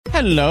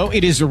Hello,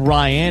 it is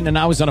Ryan, and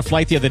I was on a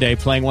flight the other day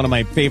playing one of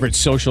my favorite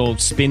social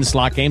spin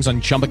slot games on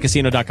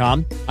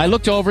ChumbaCasino.com. I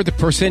looked over at the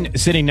person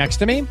sitting next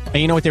to me, and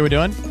you know what they were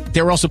doing?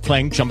 They were also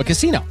playing Chumba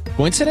Casino.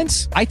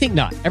 Coincidence? I think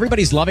not.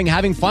 Everybody's loving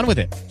having fun with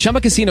it.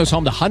 Chumba Casino is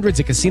home to hundreds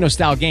of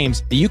casino-style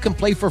games that you can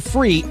play for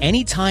free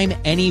anytime,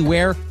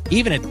 anywhere,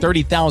 even at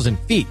 30,000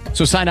 feet.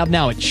 So sign up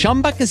now at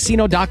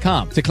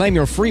ChumbaCasino.com to claim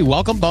your free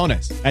welcome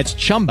bonus. That's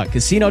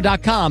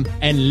ChumbaCasino.com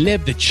and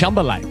live the Chumba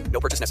life. No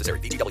purchase necessary.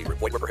 VGW.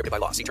 Void where prohibited by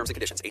law. See terms and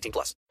conditions.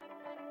 18+.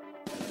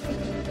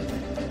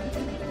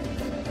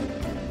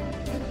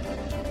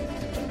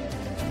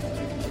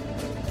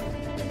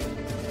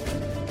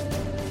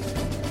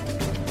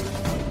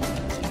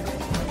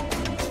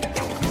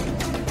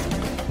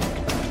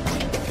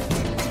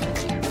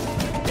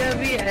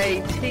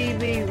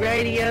 WATB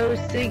Radio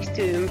seeks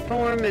to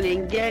inform and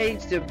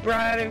engage the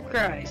bride of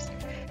Christ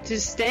to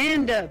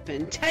stand up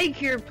and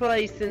take your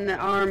place in the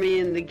army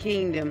and the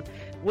kingdom.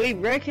 We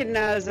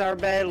recognize our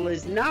battle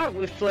is not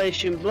with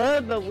flesh and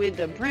blood, but with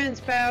the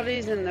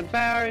principalities and the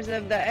powers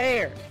of the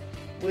air.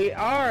 We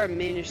are a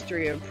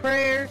ministry of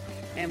prayer,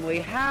 and we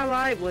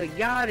highlight what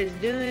God is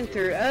doing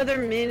through other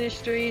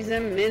ministries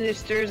and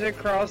ministers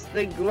across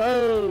the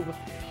globe.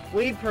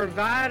 We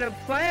provide a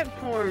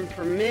platform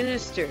for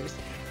ministers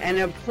and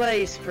a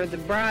place for the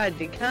bride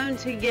to come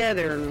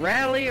together and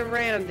rally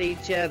around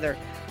each other,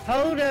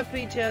 hold up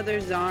each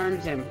other's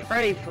arms, and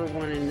pray for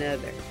one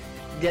another.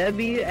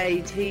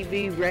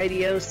 WATB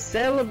Radio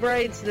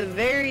celebrates the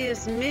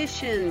various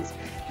missions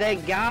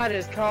that God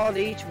has called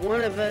each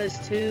one of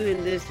us to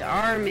in this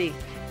army.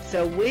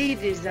 So we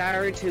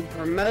desire to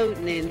promote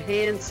and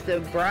enhance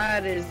the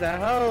bride as a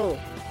whole.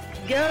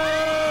 Go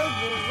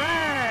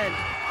bride!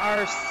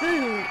 Our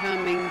soon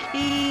coming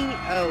King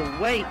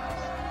awaits.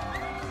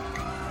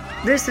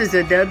 This is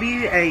a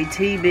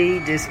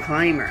WATB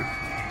disclaimer.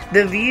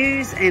 The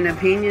views and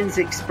opinions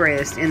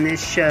expressed in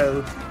this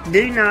show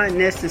do not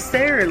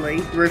necessarily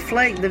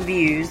reflect the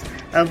views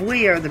of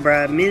We Are the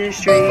Bride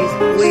Ministries,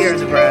 We Are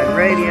the Bride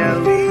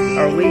Radio,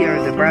 or We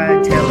Are the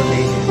Bride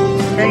Television.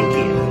 Thank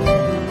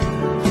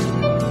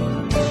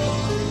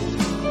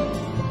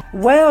you.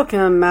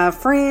 Welcome, my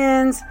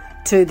friends,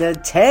 to the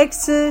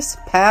Texas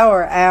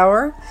Power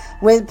Hour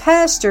with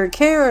Pastor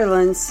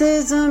Carolyn,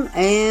 Sissom,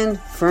 and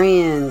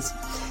friends.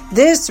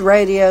 This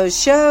radio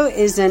show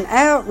is an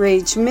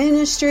outreach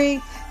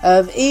ministry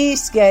of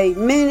Eastgate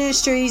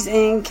Ministries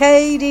in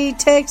Katy,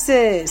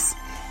 Texas.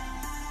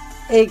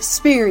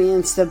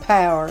 Experience the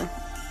power.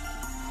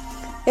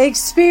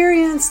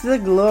 Experience the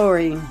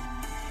glory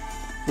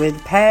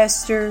with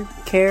Pastor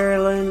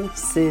Carolyn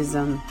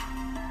Sissom.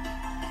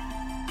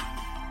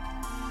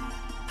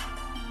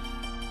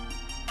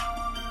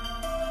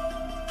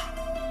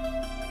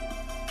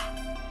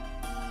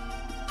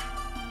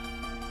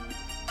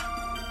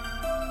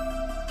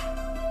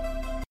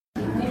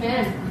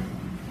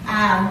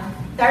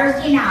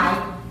 Thursday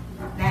night,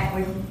 that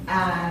was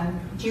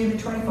June the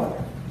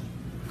 24th,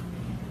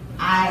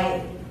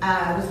 I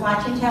was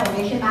watching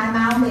television, minding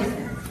my own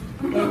business.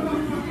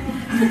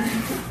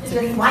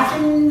 Just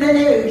watching the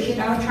news,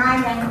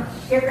 trying to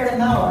get rid of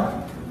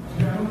Noah.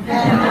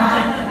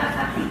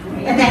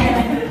 And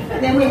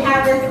then we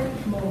have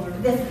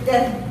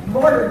this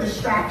border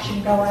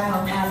distraction going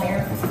on down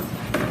there.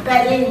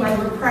 But anyway,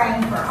 we're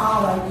praying for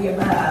all of the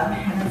above,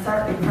 and I'm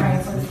certainly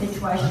praying for the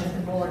situation at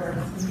the border.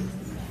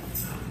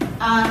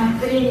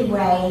 But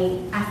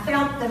anyway, I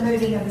felt the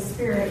moving of the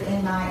Spirit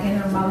in my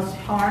innermost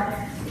heart,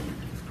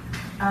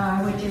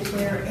 which is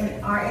where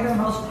our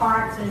innermost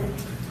parts is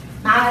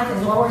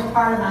the lowest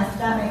part of my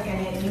stomach,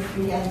 and it just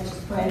began to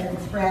spread and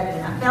spread.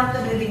 And I felt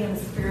the moving of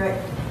the Spirit,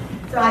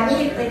 so I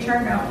immediately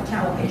turned on the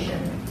television,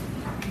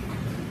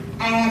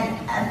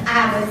 and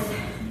I was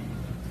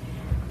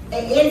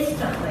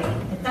instantly.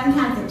 And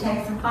sometimes it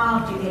takes a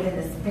while to get in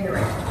the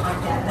Spirit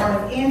like that. But I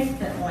was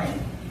instantly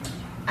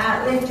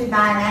lifted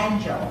by an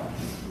angel,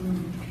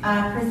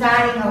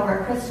 presiding over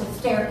a crystal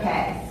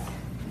staircase.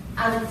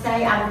 I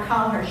would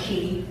call her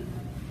she.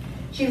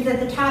 She was at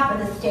the top of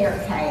the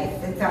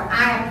staircase, and so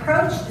I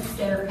approached the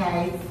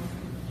staircase.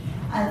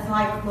 I was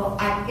like, well,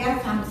 I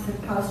guess I'm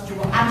supposed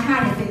to. I'm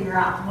trying to figure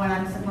out what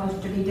I'm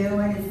supposed to be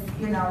doing.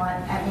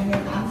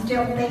 I'm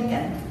still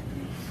thinking.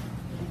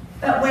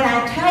 But when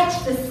I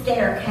touched the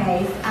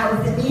staircase, I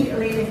was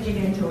immediately lifted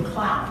into a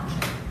cloud,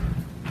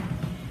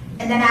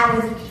 and then I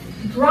was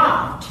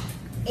dropped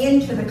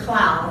into the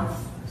clouds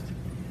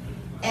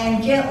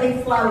and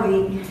gently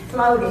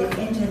floated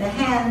into the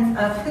hands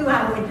of who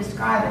I would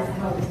describe as the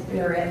Holy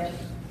Spirit,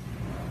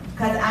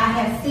 because I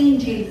have seen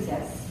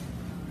Jesus,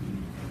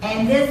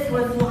 and this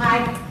was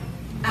like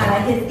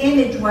his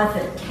image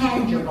wasn't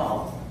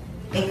tangible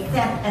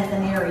except as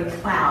an airy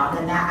cloud,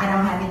 and I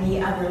don't have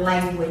any other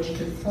language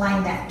to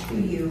explain that to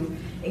you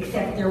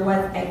except there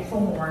was a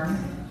form.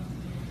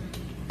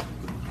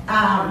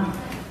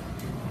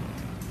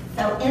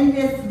 So in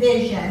this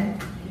vision,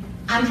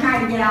 I'm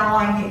trying to get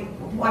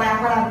what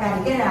I've got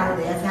to get out of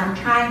this. I'm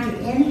trying to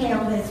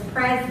inhale this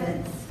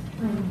presence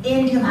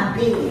into my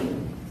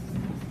being.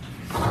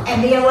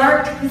 and be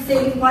alert to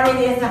perceive what it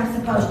is I'm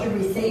supposed to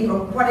receive or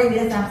what it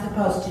is I'm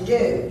supposed to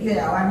do. You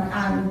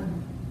know,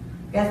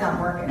 guess I'm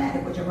working at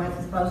it, which I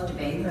wasn't supposed to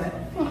be. But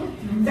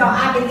so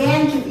I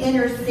began to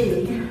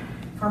intercede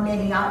for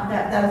many of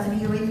those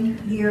of you in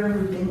here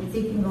who've been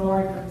seeking the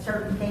Lord for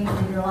certain things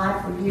in your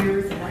life for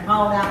years, and I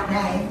called out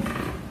names.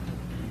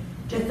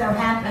 Just so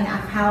happened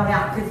I called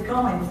out Chris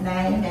Cohen's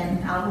name,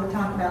 and I will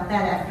talk about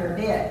that after a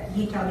bit.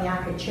 He told me I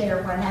could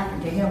share what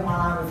happened to him while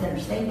I was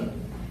interceding.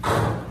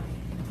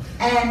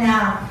 And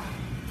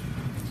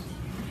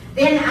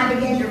then I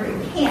began to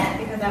repent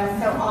because I was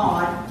so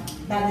awed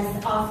by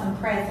this awesome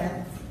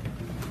presence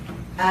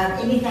of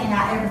anything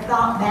I ever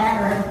thought bad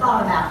or ever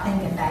thought about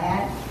thinking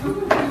bad.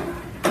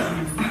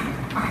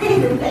 Or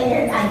even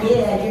thinking I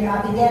did, you know,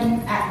 I began,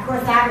 of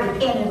course I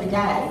repent every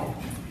day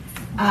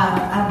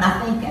of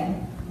my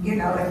thinking, you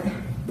know,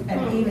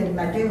 and even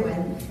my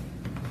doing.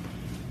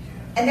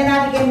 And then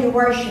I began to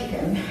worship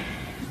him.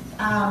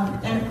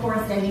 And of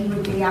course, as you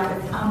would be, I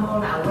was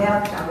humbled, I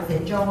wept, I was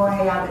in joy,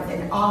 I was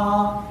in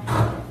awe,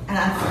 and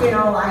I'm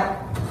still like,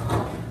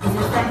 is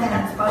there something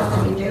I'm supposed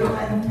to be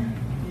doing?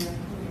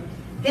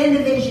 Then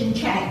the vision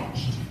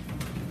changed.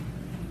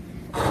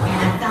 And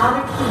I saw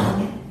the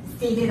king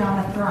seated on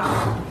a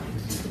throne.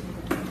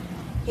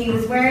 He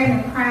was wearing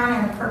a crown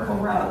and a purple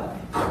robe.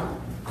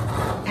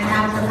 And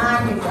I was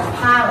reminded that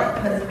Pilate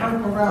put a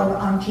purple robe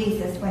on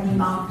Jesus when he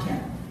mocked him.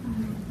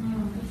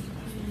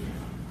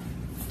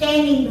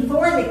 Standing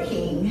before the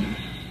king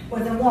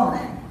was a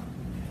woman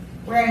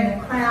wearing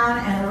a crown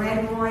and a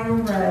red royal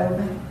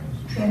robe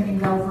trimmed in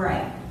gold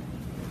braid.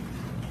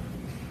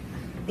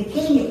 The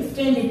king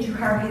extended to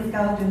her his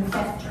golden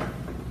scepter.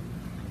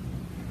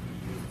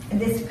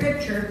 And this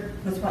scripture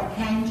was what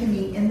came to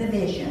me in the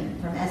vision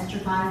from Esther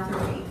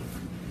 5:3.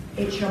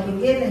 It shall be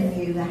given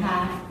you the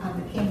half of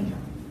the kingdom.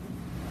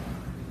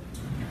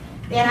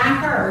 Then I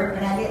heard,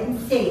 but I didn't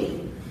see,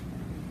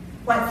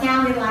 what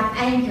sounded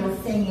like angels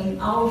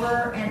singing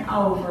over and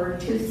over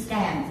 2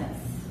 stanzas.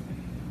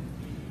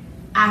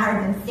 I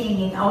heard them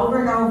singing over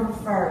and over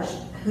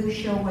first, who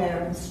shall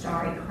wear the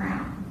starry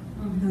crown?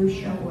 Who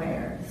shall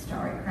wear the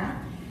starry crown?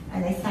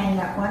 And they sang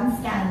that one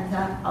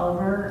stanza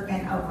over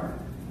and over.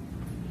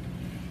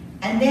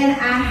 And then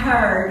I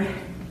heard,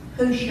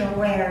 who shall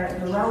wear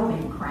the robe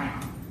and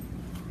crown?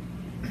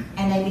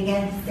 And they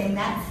began to sing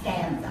that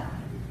stanza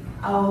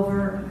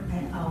over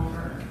and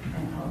over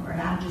and over.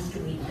 And I'm just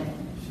weeping.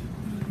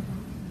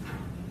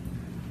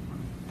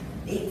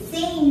 It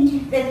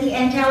seemed that the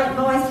angelic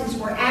voices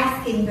were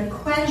asking the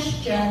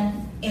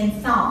question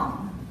in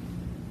song,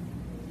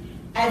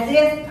 as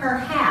if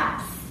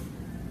perhaps,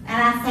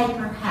 and I say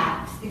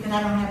perhaps because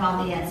I don't have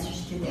all the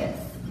answers to this,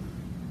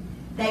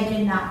 they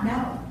did not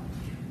know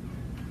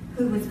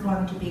who was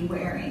going to be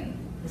wearing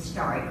the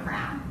starry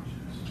crown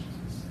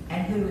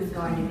and who was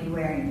going to be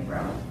wearing the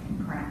robe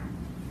and crown.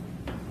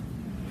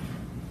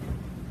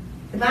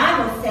 The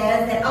Bible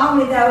says that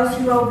only those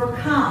who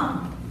overcome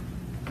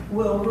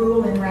will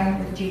rule and reign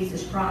with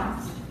Jesus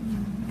Christ.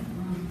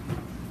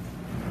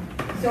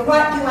 So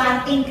what do I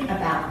think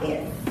about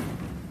this?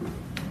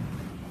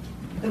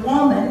 The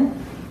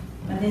woman,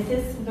 and this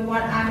is the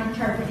one I'm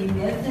interpreting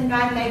this, and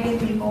God may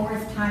give me more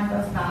as time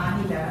goes by,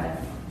 he does,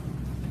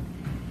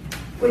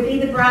 would be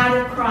the bride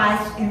of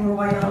Christ in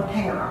royal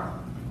apparel.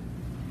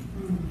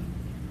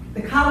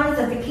 The colors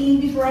of the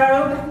king's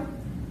robe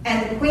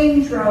and the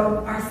queen's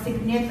robe are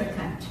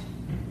significant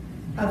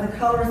of the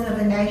colors of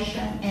a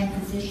nation and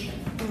position.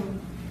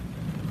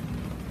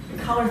 The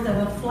colors of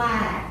a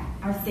flag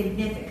are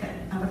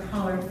significant of the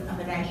colors of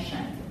a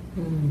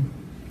nation.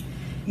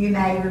 You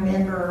may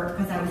remember,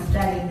 because I was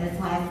studying this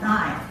last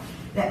night,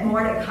 that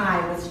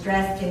Mordecai was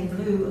dressed in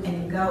blue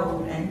and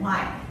gold and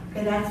white.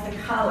 Okay, that's the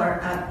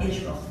color of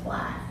Israel's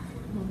flag.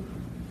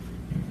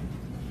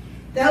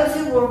 Those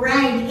who will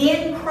reign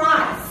in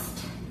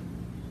Christ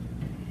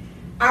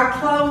are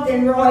clothed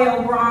in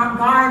royal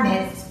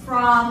garments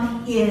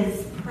from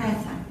his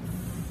presence.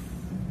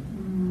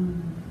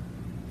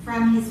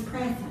 From his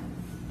presence.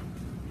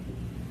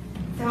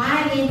 So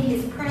I am in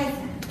his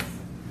presence.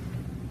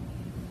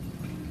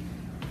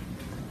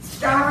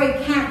 Starry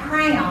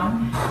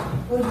crown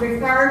would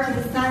refer to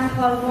the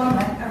sun-clothed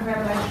woman of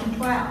Revelation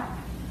 12.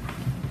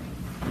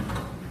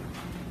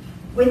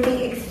 With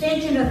the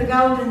extension of the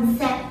golden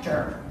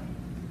scepter.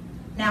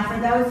 Now, for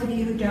those of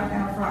you who don't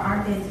know, for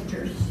our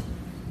visitors,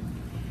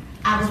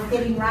 I was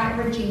sitting right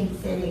where Jean's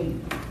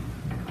sitting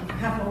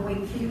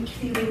a few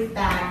weeks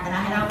back, and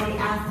I had already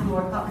asked the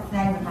Lord what was the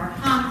name of our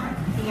conference.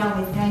 He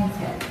always names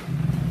it.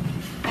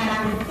 And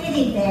I was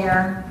sitting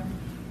there.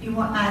 You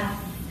want my...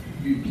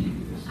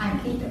 I can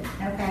keep it.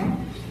 Okay.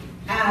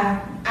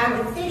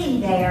 I was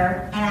sitting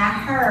there, and I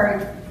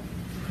heard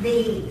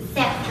the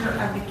scepter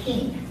of the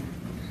king.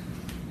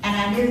 And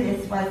I knew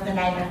this was the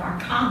name of our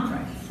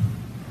conference.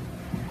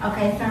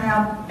 Okay, so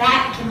now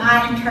back to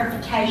my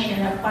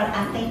interpretation of what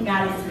I think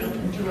God is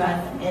speaking to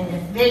us in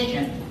this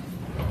vision.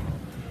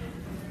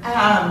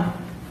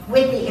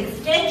 With the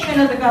extension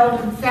of the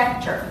golden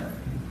scepter,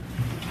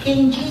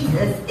 King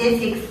Jesus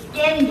is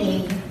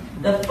extending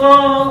the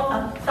full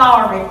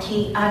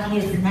authority of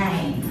his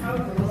name,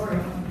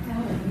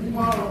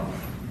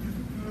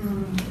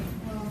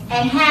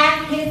 and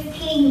have his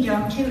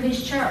kingdom to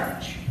his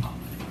church,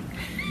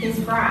 his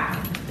bride.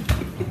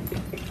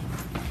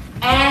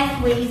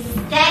 As we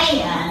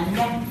stand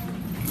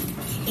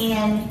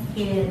in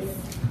his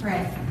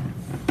presence.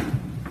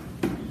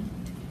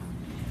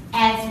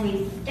 As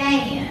we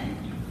stand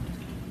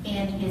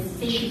in his,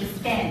 see, she was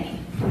standing.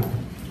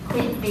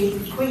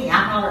 Queen,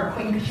 I call her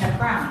Queen because she had a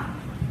crown.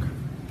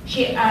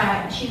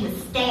 She was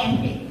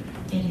standing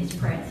in his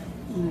presence.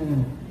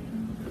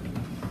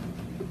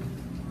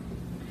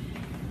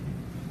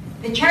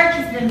 The church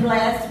has been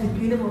blessed with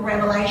beautiful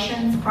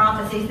revelations,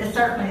 prophecies.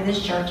 Certainly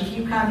this church, if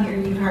you come here,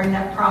 you've heard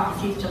enough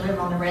prophecies to live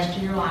on the rest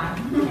of your life.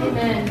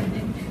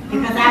 Amen.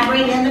 Because I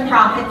bring in the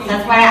prophets.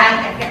 That's why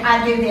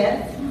I do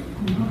this.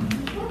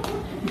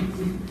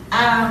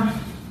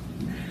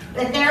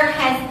 But there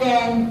has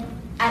been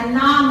a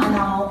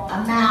nominal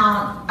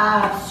amount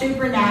of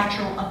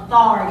supernatural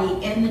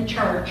authority in the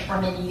church for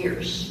many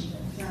years.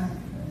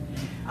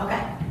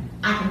 Okay,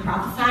 I can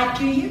prophesy it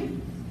to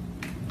you.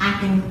 I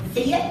can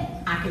see it.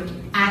 I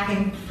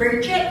can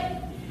preach it.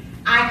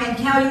 I can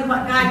tell you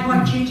what God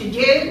wants you to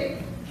do.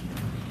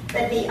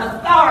 But the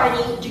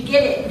authority to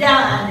get it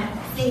done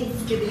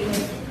seems to be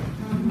missing.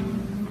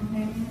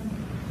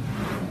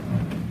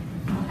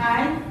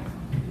 Okay?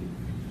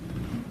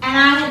 And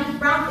I had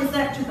brought this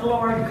up to the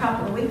Lord a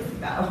couple of weeks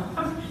ago.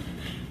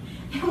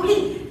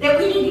 that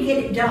we need to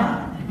get it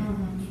done.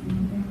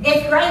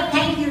 It's great.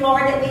 Thank you,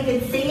 Lord, that we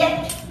can see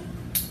it.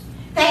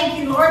 Thank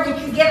you, Lord, that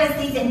you give us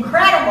these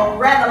incredible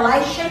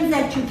revelations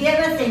that you give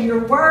us in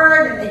your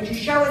word, and that you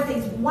show us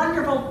these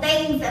wonderful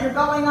things that are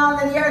going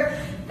on in the earth.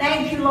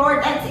 Thank you,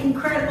 Lord. That's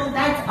incredible.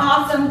 That's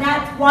awesome.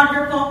 That's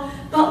wonderful.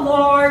 But,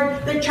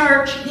 Lord, the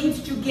church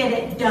needs to get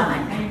it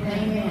done.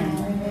 Amen.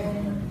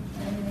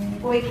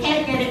 Well, we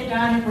can't get it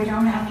done if we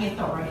don't have the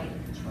authority.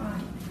 That's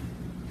right.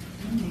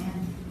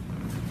 Amen.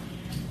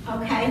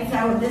 Okay,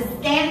 so the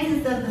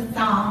stanzas of the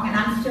song, and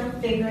I'm still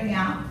figuring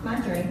out my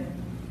dream,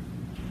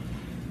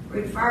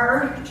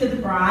 refer to the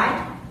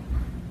bride,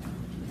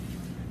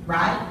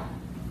 right?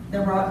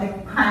 The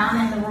crown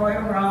and the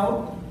royal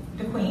robe,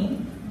 the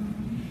queen.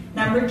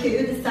 Number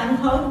 2, the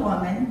sun-clothed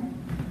woman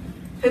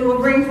who will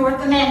bring forth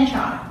the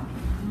man-child.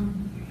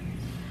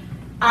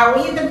 Are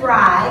we the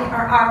bride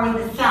or are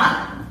we the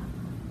son?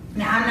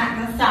 Now, I'm not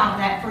going to solve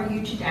that for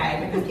you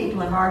today because people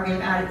have argued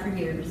about it for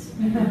years.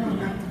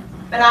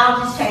 But I'll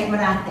just tell you what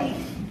I think.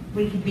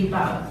 We could be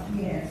both.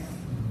 Yes.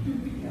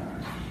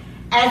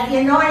 As the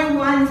anointed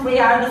ones, we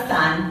are the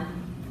son,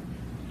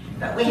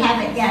 but we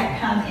haven't yet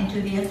come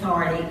into the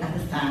authority of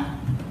the son.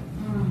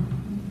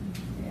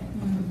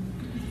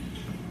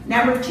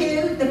 Number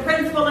 2, the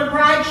principle of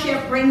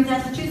brideship brings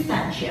us to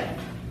sonship.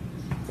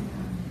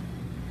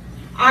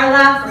 Our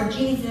love for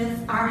Jesus,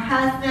 our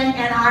husband,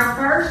 and our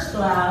first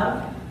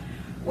love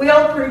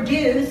will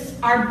produce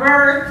or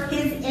birth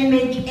his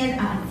image in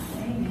us,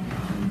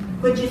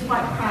 which is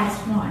what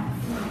Christ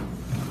wants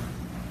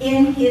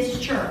in his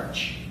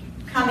church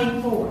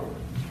coming forth.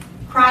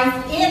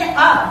 Christ in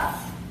us,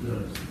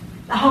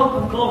 the hope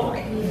of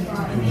glory.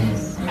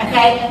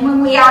 Okay, and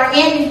when we are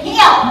in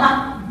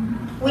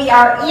him, we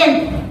are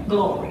in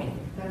glory.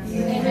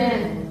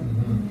 Amen.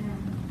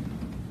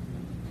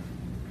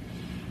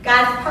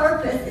 God's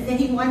purpose is that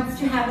he wants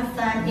to have a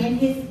son in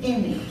his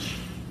image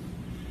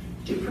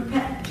to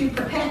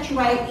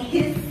perpetuate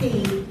his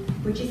seed,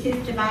 which is his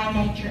divine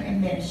nature and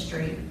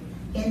ministry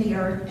in the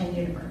earth and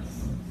universe.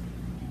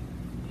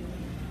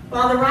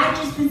 While the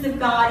righteousness of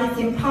God is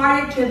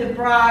imparted to the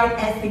bride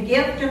as the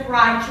gift of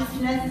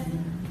righteousness,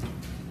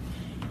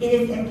 it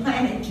is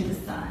implanted to the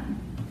Son.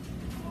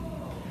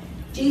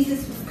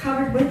 Jesus was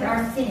covered with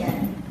our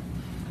sin,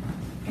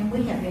 and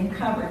we have been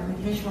covered with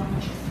his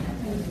righteousness.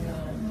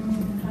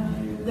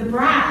 The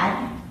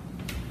bride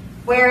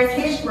wears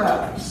his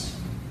robes.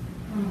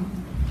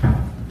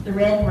 The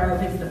red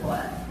robe is the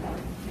blood.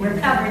 We're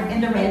covered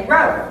in the red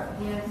robe.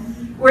 Yes.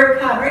 We're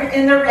covered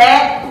in the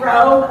red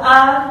robe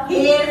of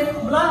his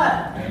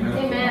blood.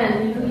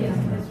 Amen.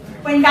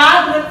 When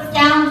God looks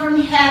down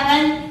from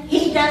heaven,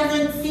 he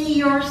doesn't see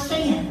your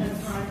sins.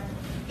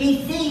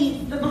 He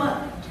sees the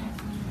blood.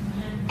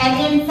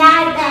 And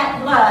inside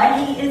that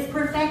blood, he is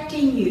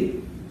perfecting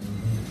you.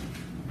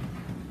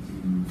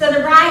 So the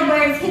bride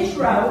wears his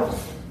robes,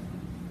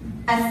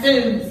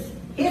 assumes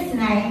his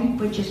name,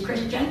 which is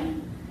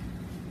Christian,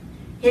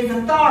 his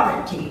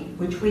authority,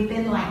 which we've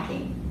been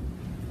lacking,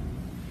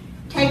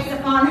 takes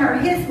upon her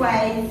his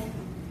ways,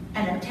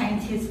 and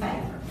obtains his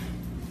favor.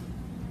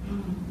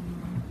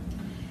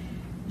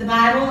 The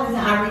Bible, as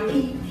I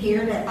repeat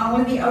here, that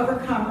only the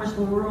overcomers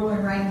will rule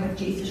and reign with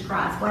Jesus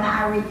Christ. When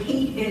I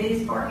repeat, it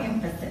is for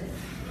emphasis.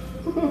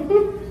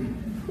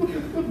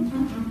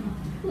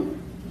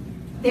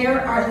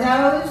 There are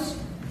those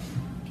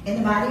in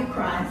the body of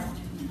Christ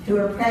who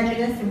are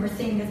prejudiced, and we're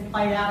seeing this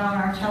played out on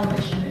our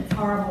television. It's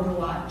horrible to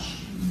watch.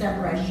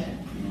 Separation.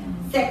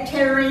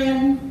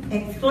 Sectarian,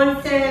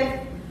 exclusive,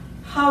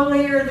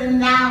 holier than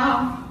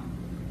thou.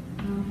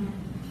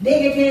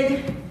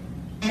 bigoted,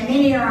 and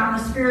many are on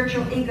a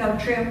spiritual ego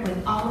trip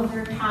with all of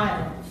their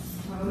titles.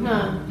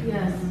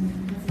 Yes.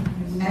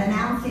 And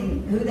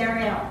announcing who they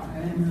are.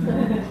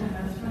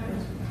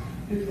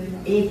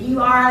 If you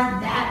are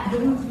that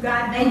who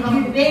God made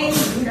you to be,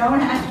 you don't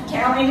have to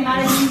tell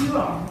anybody who you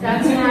are.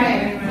 That's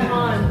right. Come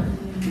on.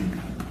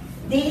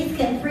 These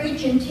can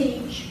preach and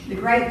teach the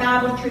great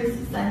Bible truths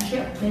of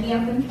sonship. Many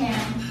of them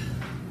can.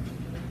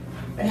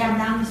 But have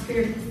not the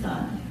Spirit of the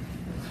Son.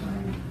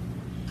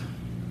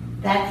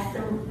 That's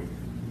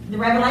the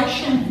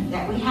revelation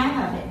that we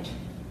have of it.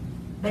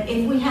 But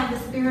if we have the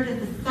Spirit of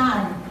the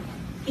Son,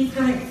 He's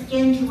going to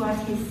extend to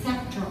us His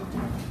scepter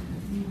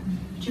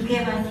to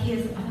give us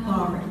His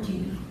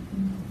authority.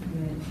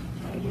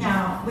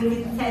 Now, we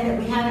can say that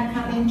we haven't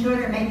come into it,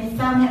 or maybe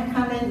some have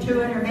come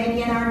into it, or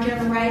maybe in our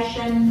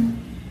generation.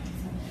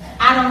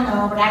 I don't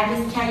know, but I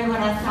just tell you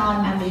what I saw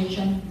in my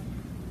vision.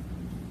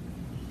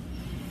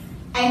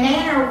 A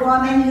man or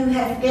woman who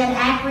has been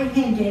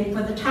apprehended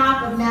for the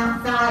top of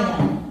Mount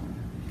Zion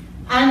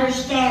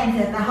understands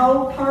that the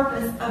whole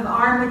purpose of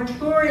our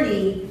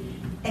maturity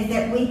is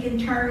that we can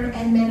turn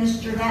and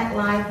minister that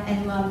life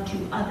and love to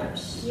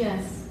others.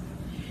 Yes.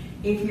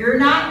 If you're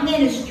not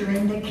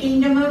ministering the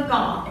kingdom of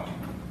God,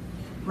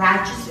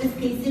 righteousness,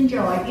 peace, and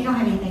joy, you don't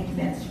have anything to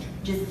minister.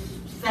 Just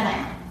sit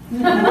down.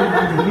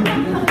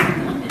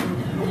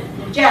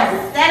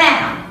 Just sit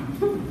down.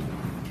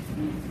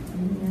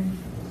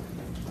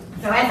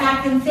 So as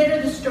I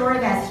consider the story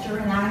of Esther,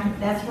 and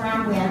that's where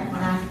I went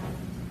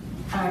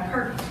when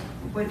Kurt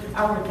was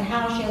over at the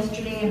house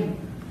yesterday, and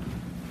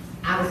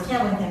I was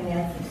telling him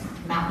this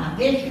about my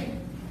vision.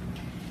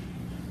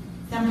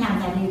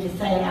 Sometimes I need to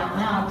say it out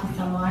loud to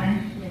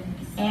someone.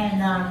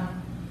 And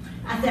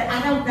I said,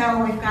 I don't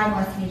know if God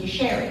wants me to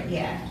share it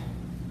yet.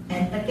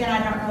 But then I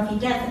don't know if He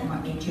doesn't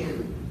want me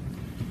to.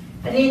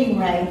 But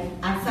anyway,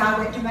 I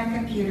went to my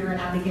computer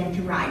and I began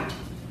to write.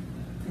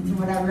 And so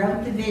when I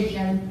wrote the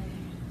vision,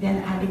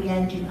 then I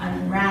began to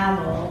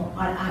unravel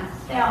what I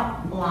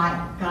felt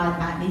like God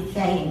might be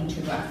saying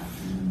to us.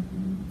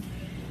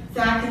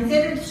 So I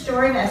considered the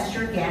story of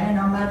Esther again, and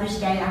on Mother's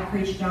Day I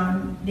preached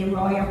on the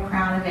royal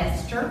crown of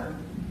Esther.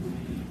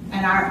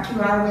 And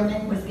to our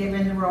women was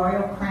given the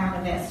royal crown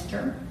of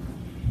Esther.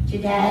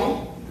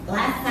 Today,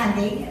 last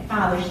Sunday,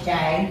 Father's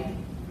Day,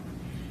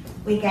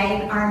 we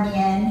gave our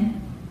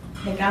men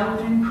the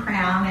golden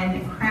crown,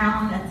 and the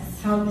crown that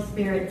the Holy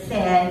Spirit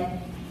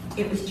said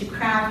it was to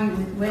crown you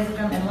with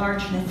wisdom and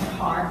largeness of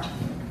heart.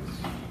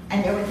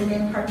 And there was an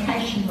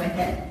impartation with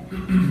it.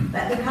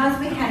 But because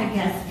we had a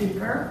guest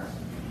speaker,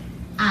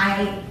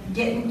 I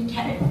didn't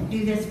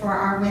do this for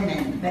our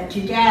women. But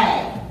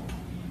today,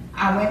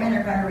 our women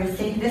are going to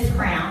receive this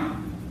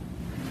crown,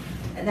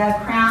 the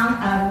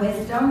crown of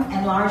wisdom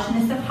and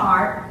largeness of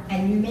heart.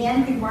 And you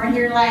men who weren't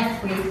here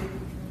last week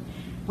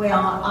will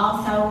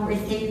also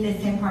receive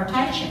this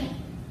impartation.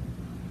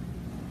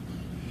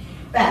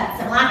 But,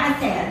 so like I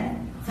said,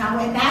 so I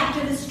went back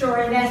to the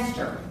story of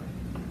Esther.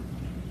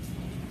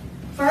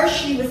 First,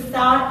 she was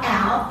sought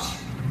out.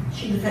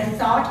 She was a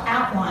sought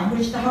out one,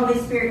 which the Holy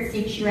Spirit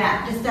seeks you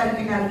out, just so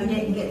you know you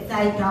didn't get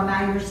saved all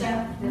by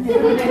yourself.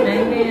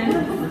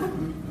 Amen.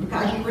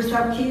 Because you were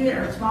so cute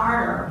or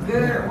smart or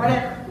good or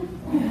whatever.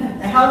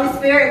 The Holy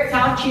Spirit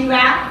sought you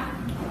out,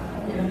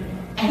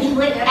 and He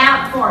went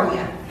out for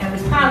you. There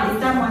was probably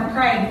someone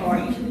praying for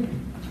you.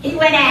 He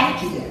went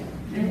after you.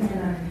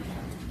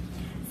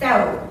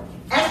 So,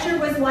 Esther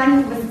was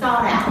one who was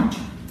sought out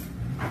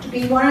to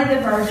be one of the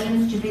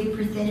virgins to be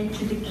presented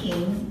to the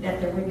king,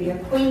 that there would be a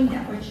queen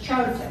that was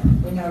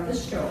chosen. We know the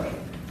story.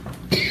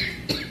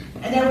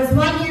 And there was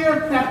 1 year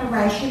of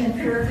preparation and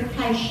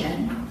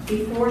purification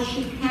before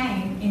she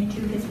came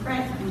into His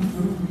presence.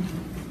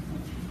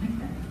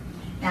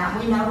 Now,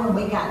 we know when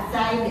we got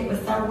saved, it was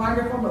so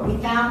wonderful, but we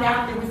found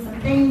out there were some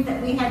things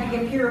that we had to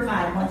get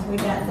purified once we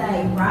got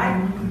saved,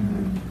 right?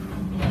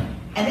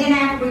 And then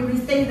after we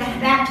received the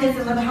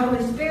baptism of the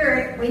Holy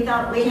Spirit, we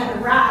thought we had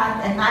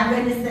arrived, and my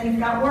goodness, things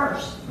got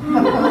worse.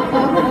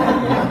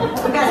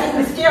 Because He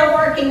was still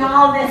working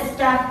all this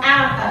stuff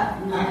out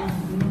of us.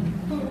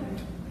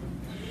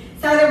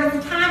 So there was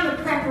a time of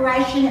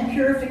preparation and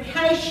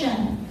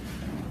purification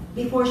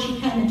before she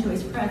came into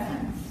His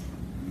presence.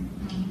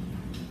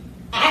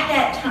 At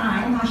that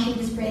time, while she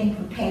was being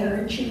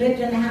prepared, she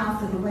lived in the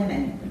house of the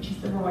women, which is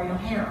the royal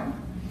harem.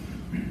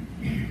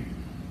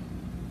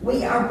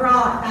 We are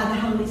brought by the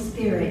Holy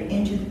Spirit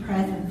into the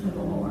presence of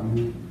the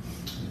Lord.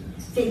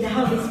 See, the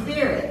Holy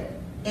Spirit,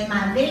 in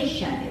my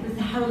vision, it was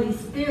the Holy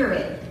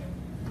Spirit.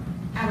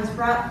 I was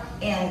brought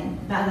in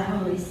by the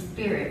Holy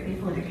Spirit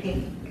before the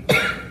king.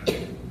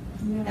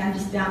 I'm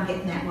just not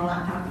getting that while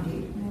I'm talking to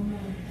you.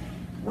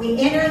 We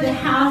enter the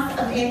house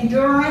of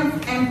endurance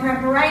and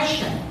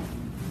preparation.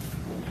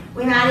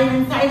 We might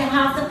even say the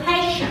house of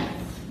patience.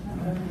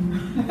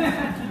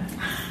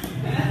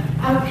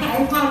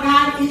 Okay, while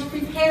God is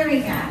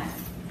preparing us,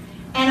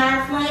 and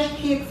our flesh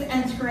kicks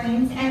and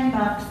screams and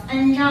bucks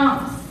and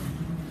jumps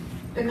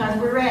because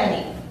we're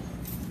ready,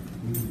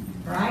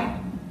 right?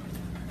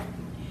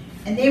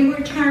 and then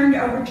we're turned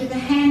over to the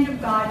hand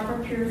of God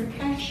for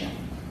purification.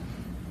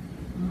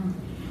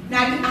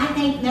 Now, I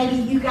think maybe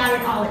you got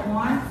it all at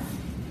once,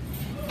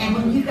 and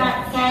when you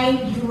got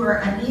saved, you were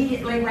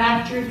immediately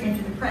raptured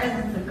into the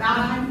presence of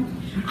God.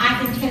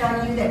 I can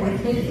tell you that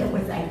with me, it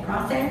was a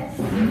process,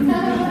 and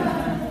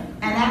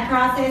that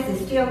process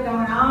is still going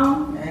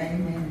on.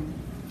 Amen.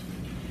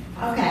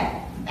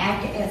 Okay,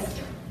 back to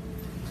Esther.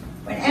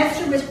 When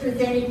Esther was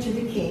presented to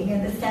the king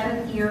in the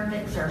 7th year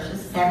of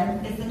Xerxes,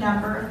 7 is the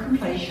number of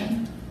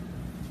completion,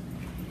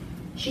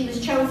 she was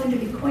chosen to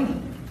be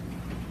queen.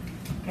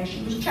 Okay,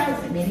 she was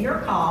chosen. Many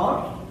are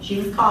called. She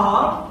was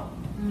called.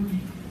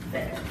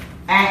 And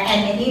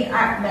many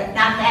are, but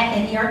not that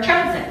many are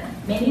chosen.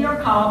 Many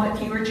are called, but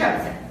few are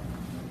chosen.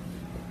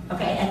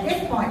 Okay, at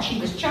this point, she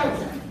was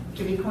chosen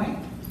to be queen.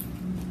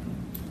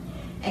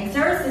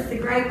 Xerxes the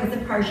Great was a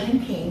Persian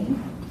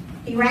king.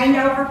 He reigned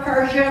over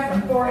Persia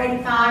from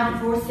 485 to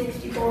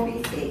 464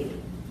 BC.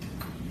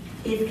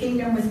 His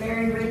kingdom was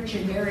very rich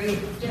and very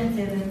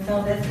extensive, and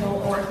so this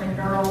little orphan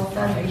girl,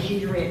 suddenly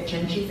she's rich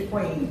and she's a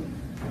queen.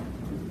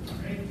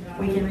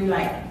 We can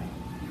relate.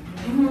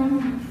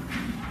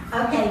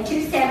 Okay,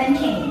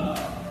 2:17.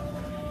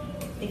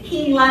 The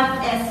king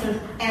loved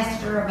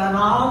Esther above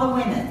all the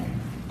women,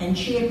 and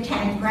she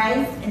obtained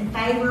grace and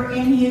favor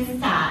in his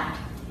sight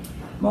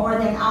more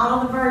than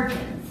all the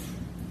virgins,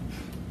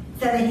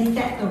 so that he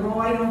set the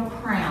royal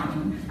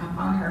crown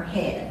upon her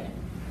head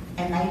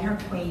and made her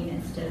queen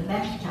instead of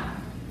Vashti.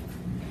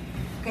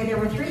 Okay, there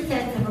were 3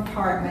 sets of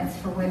apartments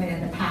for women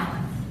in the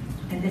palace,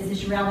 and this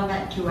is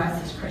relevant to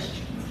us as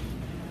Christians.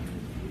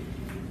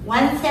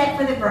 1 set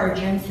for the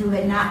virgins who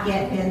had not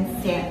yet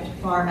been sent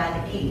for by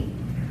the king.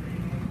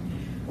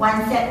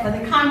 1 set for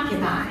the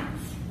concubines.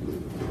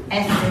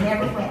 Esther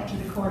never went to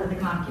the court of the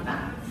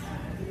concubines.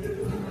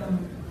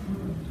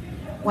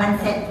 1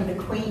 set for the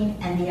queen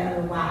and the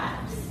other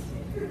wives.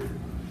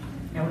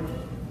 Now,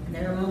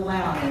 they're a little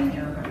loud in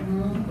there, but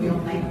we'll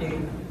make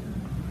do.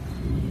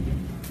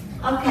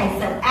 Okay,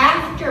 so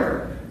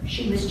after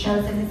she was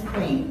chosen as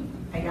queen,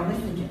 now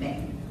listen to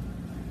me.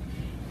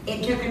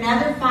 It took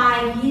another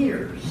 5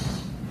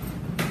 years,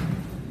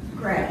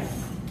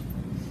 grace,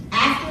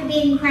 after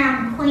being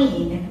crowned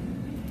queen,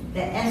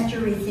 that Esther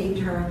received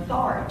her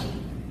authority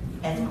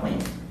as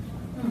queen.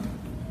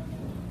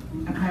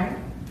 Okay?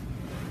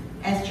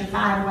 Esther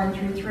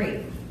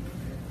 5:1-3.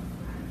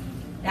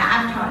 Now,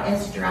 I've taught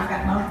Esther, I've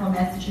got multiple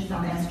messages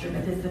on Esther,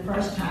 but this is the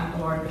first time the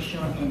Lord was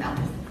showing me about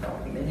this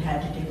authority, but it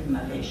had to do with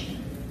my vision.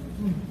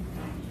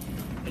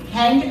 It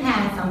came to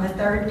pass on the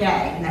 3rd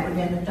day, and that would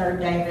have been the 3rd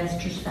day of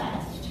Esther's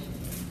fast,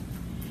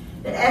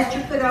 that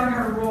Esther put on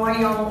her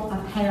royal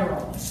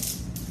apparel.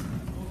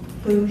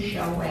 Who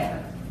shall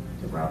wear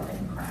the robe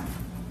and crown?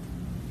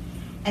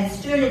 And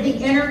stood in the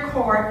inner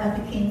court of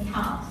the king's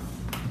house,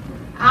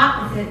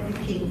 opposite the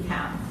king's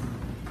house.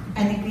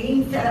 And the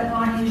king sat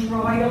upon his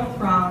royal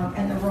throne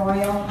in the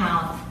royal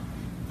house,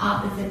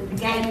 opposite the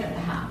gate of the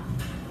house.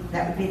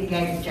 That would be the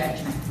gate of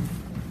judgment.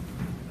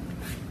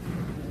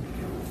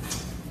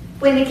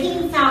 When the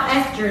king saw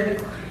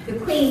Esther, the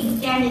queen,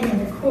 standing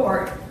in the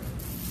court,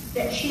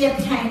 that she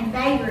obtained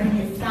favor in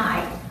his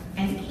sight,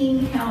 and the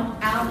king held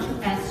out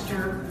to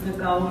Esther the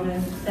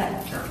golden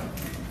scepter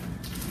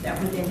that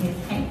was in his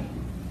hand.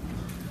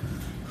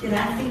 Did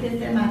I see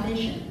this in my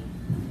vision?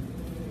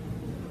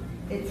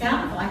 It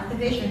sounds like the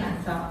vision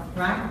I saw,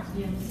 right?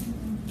 Yes.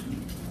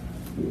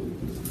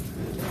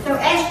 So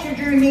Esther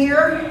drew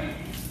near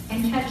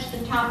and touched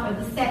the top of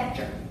the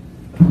scepter.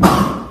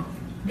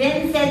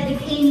 Then said the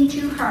king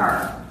to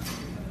her,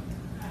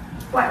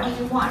 "What do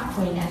you want,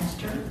 Queen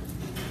Esther?"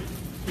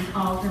 He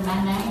called her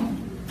by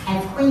name,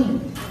 as queen.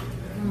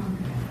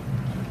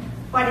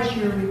 "What is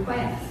your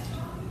request?"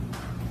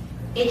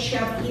 "It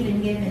shall be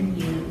even given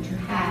you to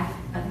half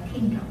of the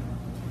kingdom."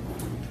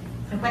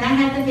 So when I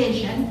had the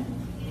vision,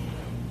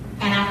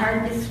 and I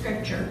heard this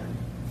scripture,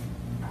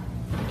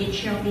 "It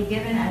shall be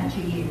given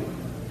unto you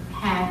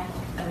half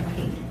of the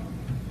kingdom."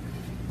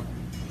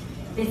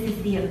 This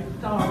is the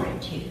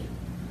authority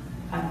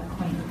of the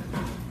queen.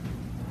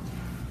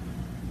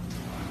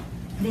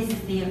 This is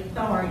the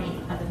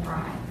authority of the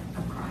bride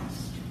of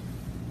Christ.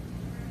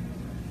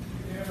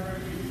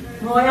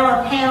 Royal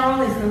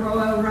apparel is the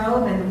royal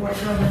robe and the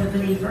wardrobe of the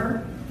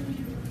believer.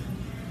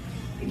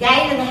 The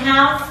gate of the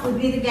house would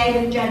be the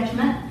gate of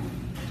judgment.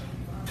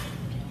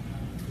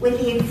 With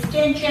the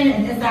extension,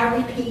 and this I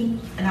repeat,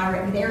 and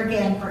I'll there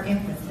again for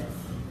emphasis,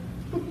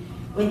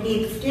 with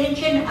the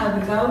extension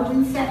of the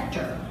golden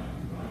scepter,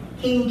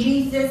 King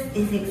Jesus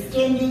is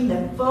extending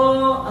the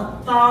full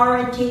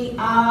authority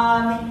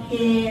of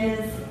his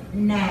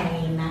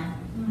name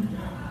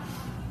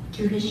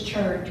to his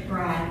church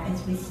bride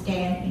as we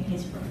stand in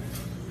his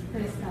presence.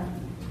 Praise God.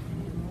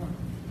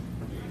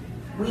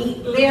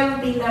 We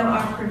live below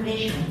our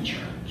provision,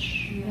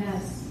 church.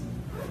 Yes.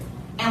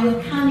 And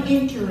we come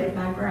into it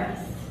by grace.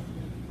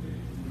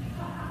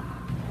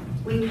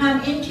 We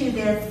come into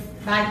this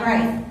by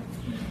grace.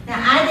 Now,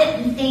 I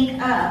didn't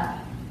think up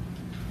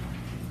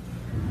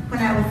when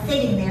I was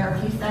sitting there a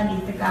few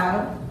Sundays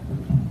ago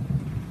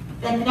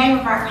that the name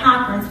of our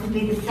conference would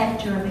be the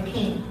Scepter of the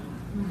King.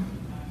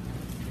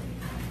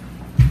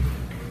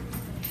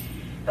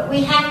 But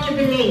we have to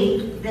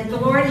believe that the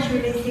Lord is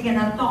releasing an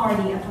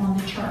authority upon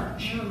the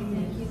church.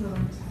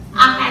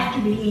 I have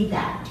to believe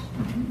that.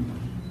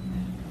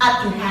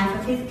 Up to half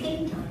of his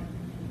kingdom.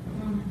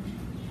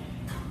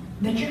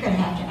 But you're going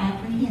to have to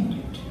apprehend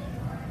it.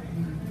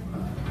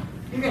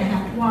 You're going to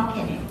have to walk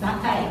in it by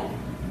faith.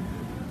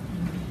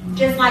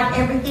 Just like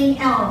everything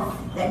else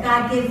that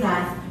God gives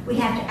us, we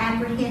have to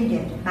apprehend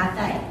it by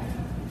faith.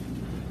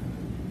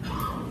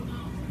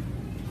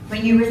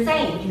 When you were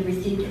saved, you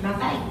received it by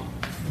faith.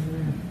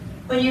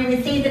 When you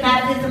received the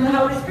baptism of the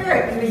Holy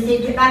Spirit, you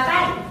received it by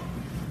faith.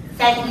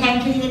 Satan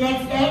came to you the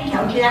next day and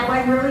told you that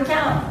wasn't really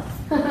told.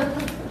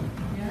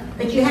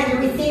 But you had to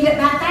receive it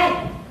by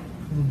faith.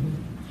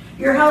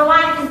 Your whole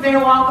life has been a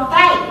walk of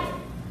faith.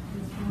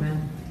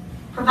 Amen.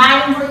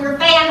 Providing for your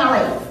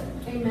families,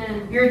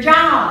 amen, your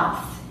jobs,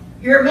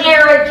 your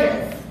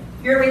marriages,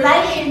 your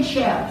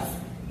relationships,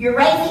 you're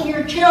raising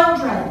your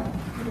children,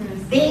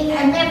 yes, being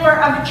a member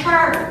of a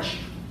church.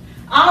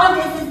 All of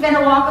this has been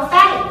a walk of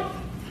faith.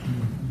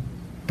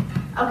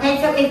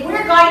 Okay, so if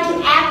we're going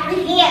to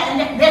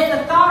apprehend this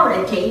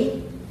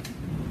authority,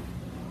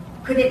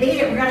 could it be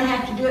that we're going to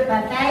have to do it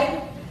by faith?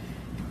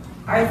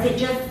 Or is it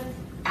just,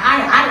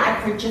 I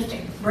like for just to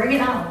bring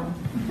it on.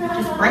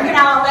 Just bring it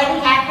on, let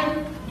it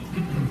happen.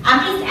 I'm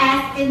just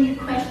asking you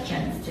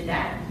questions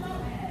today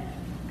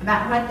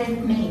about what this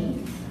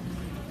means.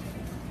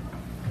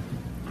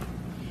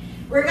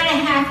 We're going to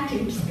have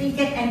to speak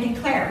it and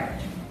declare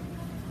it.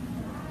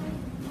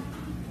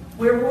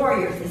 We're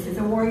warriors. This is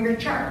a warrior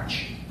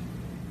church.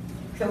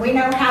 So we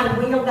know how to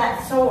wield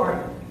that sword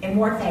in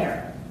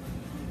warfare.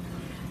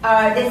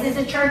 This is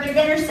a church of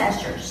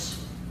intercessors.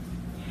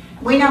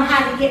 We know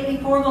how to get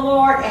before the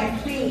Lord and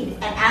plead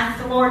and ask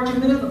the Lord to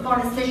move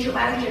upon a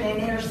situation in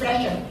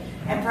intercession.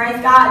 And praise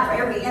God for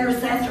every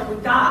intercessor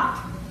we've got.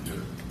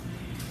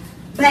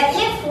 But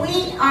if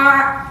we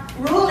are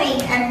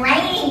ruling and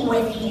reigning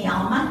with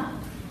Him,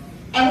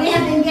 and we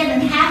have been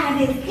given half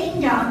of His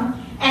kingdom,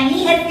 and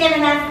He has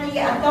given us the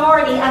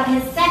authority of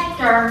His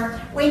scepter,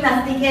 we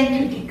must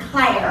begin to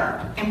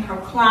declare and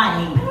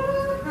proclaim.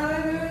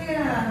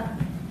 Hallelujah.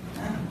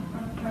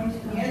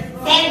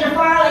 Sandra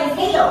Farley's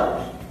healed.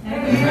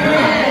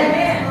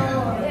 Amen.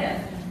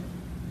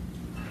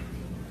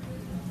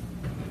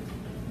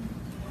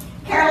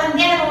 Carolyn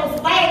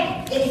Gibble's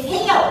leg is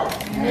healed.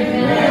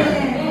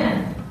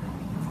 Amen.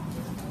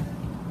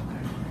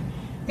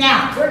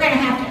 Now we're going to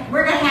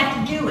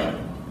have to do it.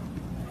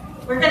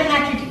 We're going to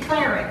have to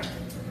declare it.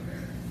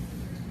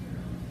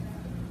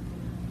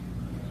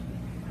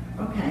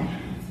 Okay,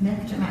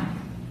 next to my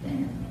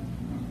thing.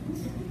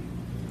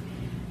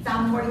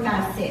 Psalm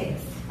 45:6.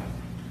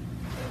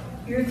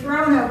 Your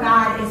throne, O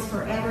God, is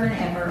forever and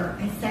ever.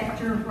 A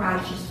scepter of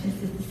righteousness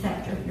is the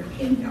scepter of your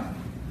kingdom.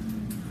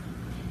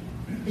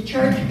 The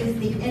church is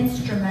the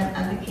instrument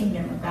of the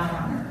kingdom of God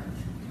on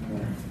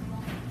earth.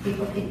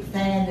 People keep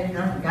saying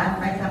that God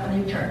makes up a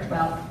new church.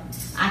 Well,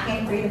 I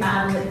can't read a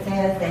Bible that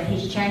says that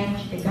He's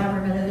changed the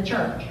government of the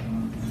church.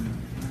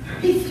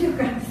 He's still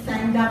got the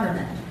same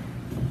government.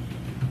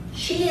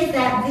 She is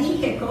that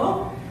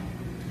vehicle,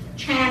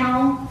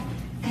 channel,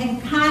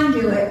 and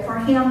conduit for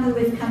Him who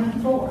is coming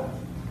forth.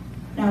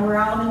 Now we're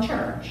all in the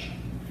church.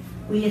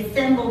 We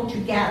assemble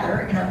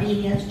together in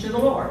obedience to the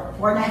Lord.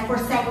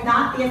 Forsake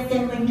not the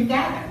assembling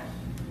together.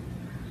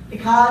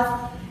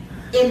 Because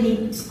in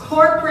the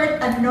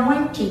corporate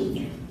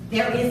anointing,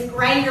 there is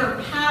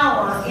greater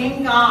power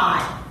in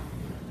God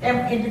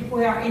than if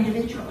we are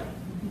individually.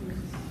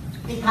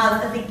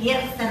 Because of the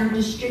gifts that are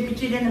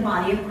distributed in the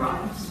body of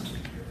Christ.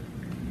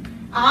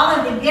 All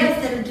of the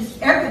gifts that are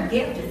every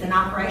gift is in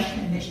operation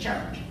in this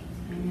church.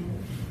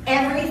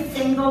 Every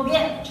single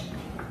gift.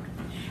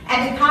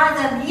 And because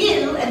of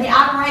you and the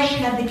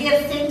operation of the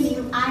gifts in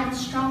you, I am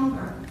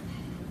stronger.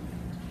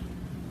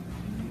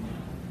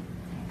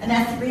 And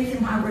that's the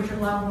reason why we're to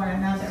love one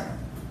another.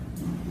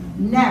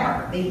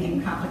 Never be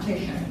in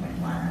competition with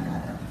one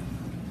another.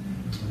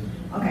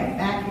 Okay,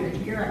 back here to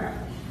Europe.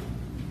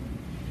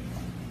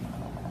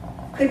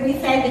 Could we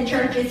say the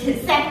church is His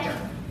scepter?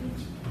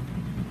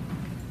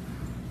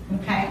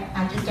 Okay,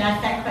 I just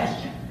asked that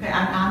question.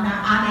 I'm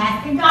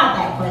asking God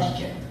that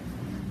question.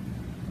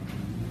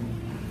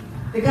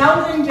 The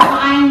golden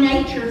divine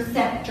nature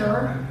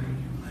scepter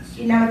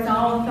denotes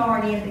all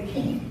authority of the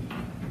King.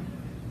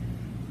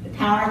 The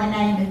power in the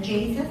name of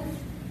Jesus,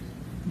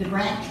 the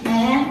branch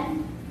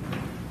man,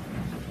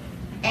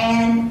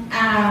 and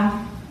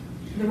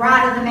the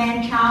rod of the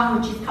man-child,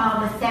 which is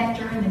called the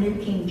scepter in the New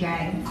King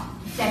James,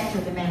 scepter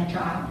of the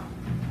man-child.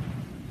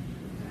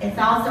 It's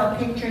also a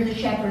picture of the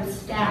shepherd's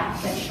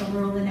staff that shall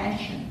rule the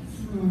nations.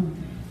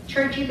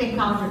 Church, you've been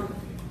called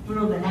to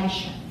rule the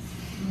nations.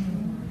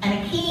 And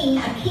a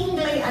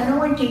kingly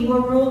anointing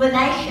will rule the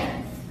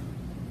nations.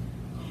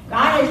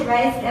 God has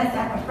raised us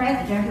up a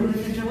president who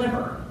is a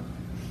deliverer.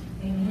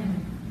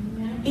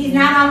 Amen. He's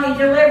not only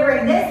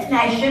delivering this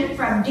nation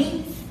from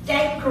deep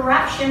state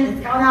corruption that's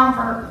gone on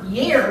for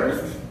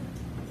years,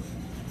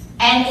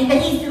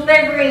 But he's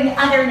delivering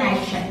other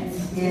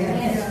nations.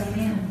 Yes.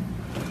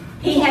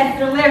 He is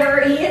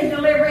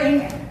delivering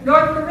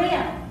North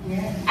Korea.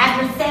 Yes.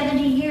 After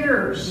 70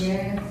 years.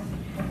 Yes.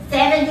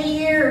 70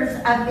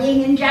 years of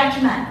being in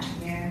judgment.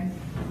 Yes.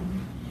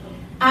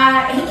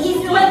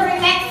 He's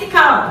delivering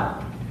Mexico,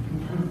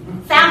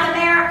 South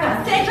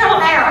America, Central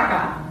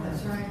America.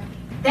 That's right.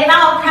 They've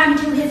all come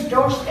to his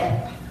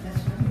doorstep.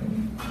 That's right.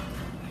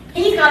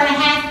 He's going to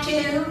have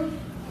to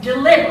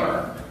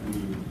deliver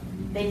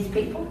these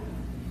people.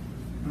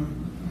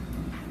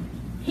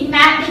 He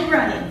might be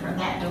running from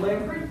that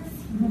deliverance,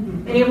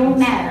 but it won't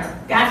matter.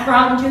 God's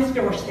brought him to his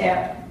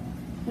doorstep.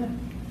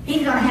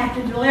 He's going to have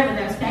to deliver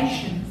those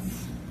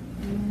nations.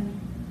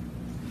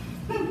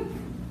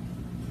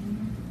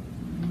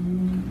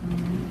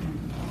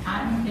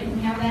 I didn't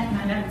have that in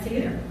my notes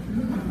either.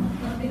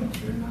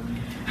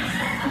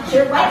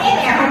 Sure went in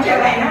there. I sure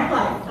went in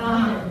place.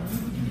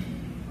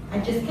 I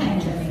just came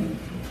to me.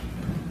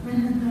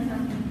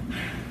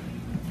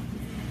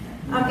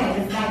 Okay,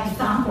 let's back to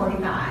Psalm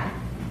 45.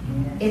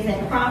 It's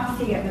a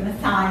prophecy of the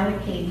Messiah, the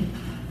King.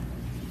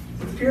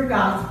 It's pure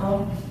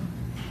gospel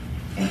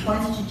and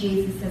points to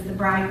Jesus as the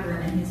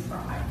bridegroom and his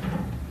bride,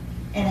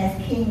 and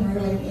as King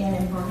ruling in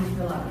and for his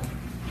beloved.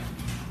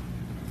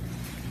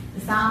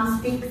 The psalm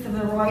speaks of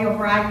the royal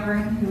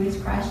bridegroom who is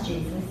Christ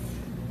Jesus,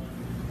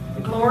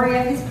 the glory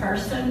of his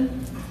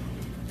person,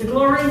 the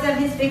glories of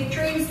his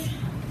victories,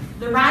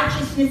 the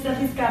righteousness of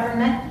his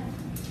government.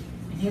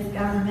 And his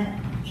government,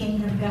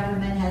 kingdom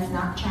government, has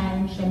not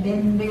changed and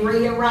been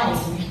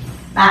rearranged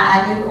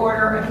by a new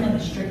order of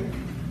ministry.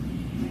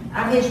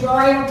 Of his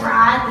royal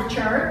bride, the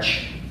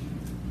church,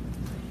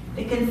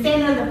 the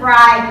consent of the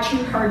bride to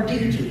her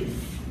duties,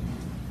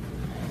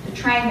 the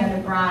train of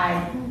the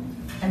bride,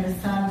 and the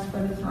sons for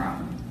the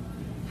throne.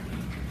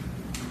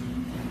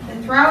 The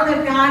throne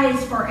of God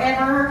is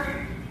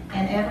forever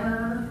and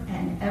ever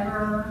and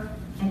ever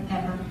and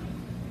ever.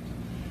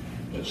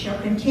 It shall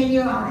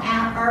continue on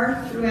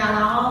earth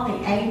throughout all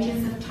the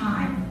ages of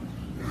time.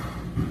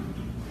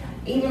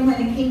 Even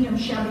when the kingdom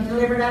shall be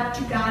delivered up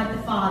to God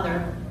the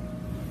Father,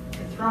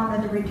 the throne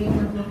of the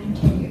Redeemer will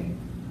continue.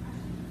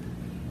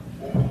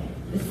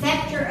 The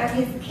scepter of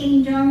his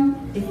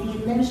kingdom is the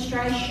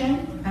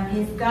administration of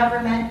his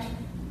government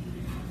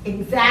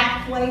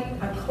exactly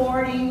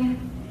according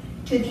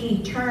to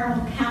the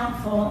eternal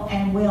counsel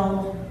and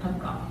will of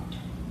God.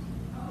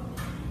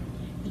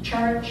 The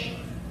church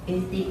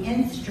is the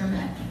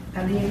instrument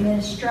of the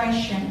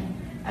administration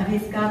of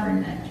his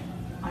government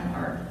on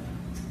earth.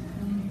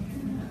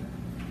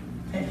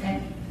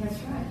 That's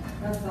right.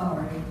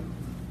 Authority.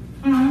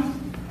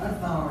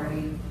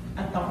 Authority.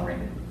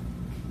 Authority.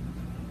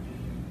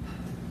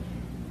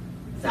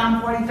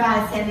 Psalm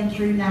 45, 7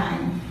 through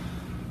 9.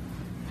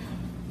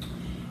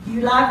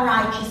 You love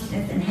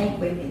righteousness and hate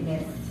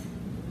wickedness.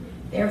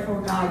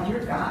 Therefore God,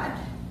 your God,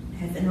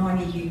 has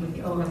anointed you with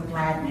the oil of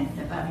gladness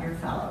above your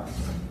fellows.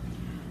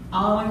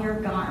 All your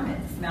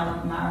garments smell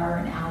of myrrh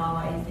and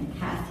aloes and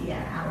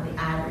cassia out of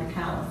the ivory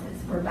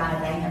palaces, whereby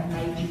they have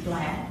made you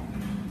glad.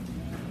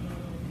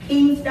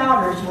 King's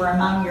daughters were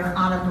among your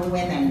honorable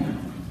women,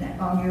 that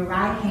on your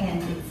right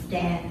hand did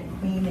stand the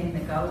queen in the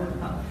golden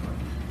purple.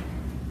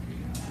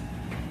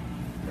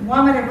 The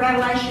woman of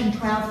Revelation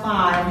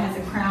 12:5 has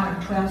a crown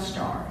of 12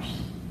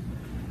 stars.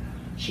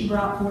 She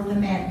brought forth a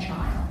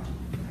man-child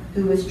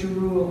who was to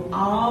rule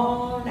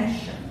all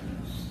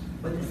nations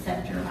with a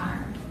scepter of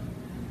iron.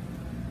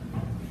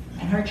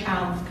 And her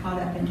child was caught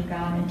up into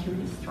God and to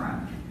his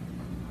throne.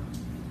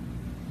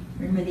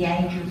 Remember, the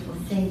angels were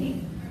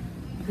singing,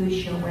 who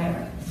shall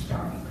wear the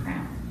starry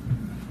crown?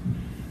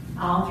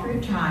 All through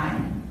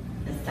time,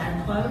 the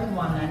sun-clothed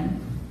woman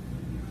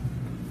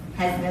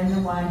has been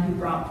the one who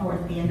brought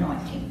forth the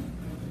anointing.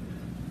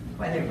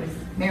 Whether it was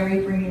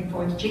Mary bringing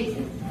forth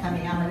Jesus,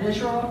 coming out of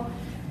Israel,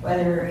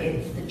 whether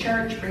it's the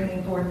church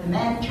bringing forth the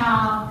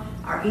man-child,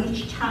 or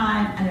each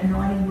time an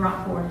anointing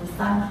brought forth, the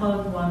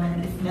sun-clothed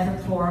woman is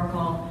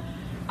metaphorical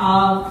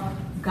of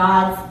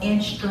God's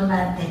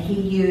instrument that he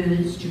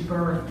used to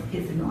birth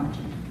his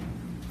anointing.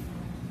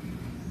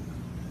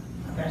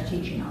 I've got a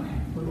teaching on that.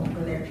 We won't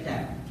go there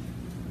today.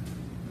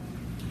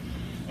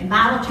 In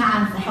Bible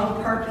times, the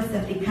whole purpose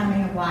of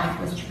becoming a wife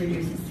was to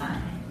produce a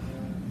son.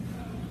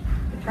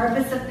 The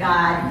purpose of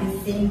God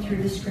is seen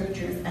through the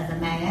scriptures as a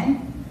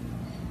man,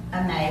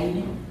 a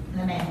maid,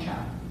 and a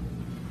man-child.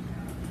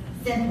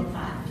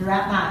 Simplified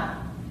throughout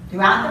the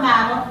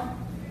Bible,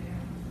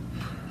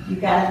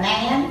 you've got a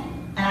man,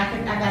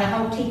 and I got a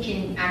whole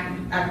teaching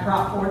I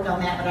brought forth on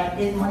that, but I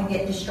didn't want to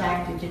get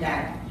distracted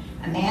today.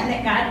 A man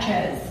that God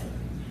chose,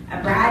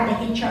 a bride that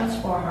he chose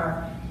for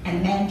her, and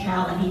a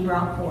man-child that he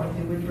brought forth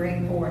who would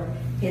bring forth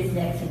his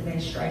next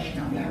administration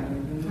on the earth.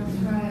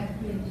 That's right.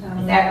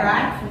 Is that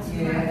right?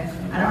 Yes.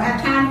 I don't have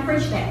time to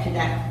preach that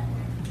today,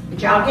 but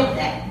y'all get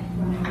that.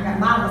 I got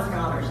Bible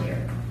scholars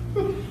here.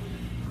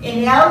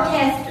 In the Old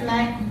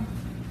Testament,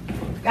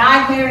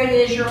 God married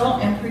Israel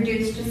and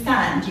produced a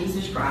son,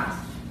 Jesus Christ.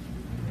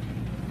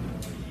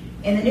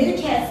 In the New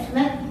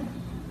Testament,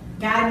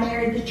 God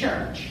married the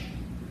church.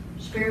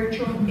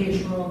 spiritual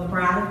Israel, the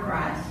bride of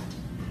Christ,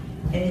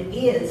 and it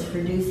is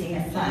producing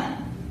a son,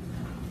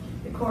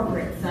 the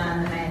corporate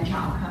son, the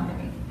man-child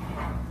company.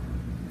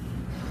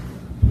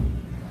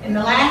 In the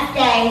last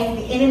days,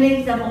 the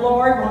enemies of the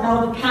Lord will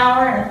know the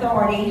power and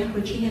authority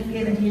which he has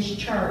given his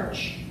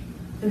church,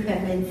 who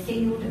have been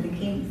sealed in the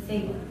king's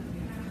seal.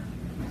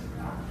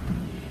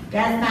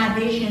 Does my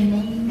vision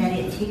mean that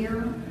it's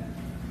here?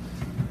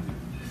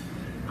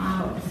 I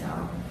hope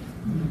so.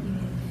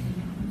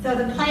 So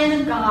the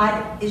plan of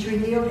God is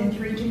revealed in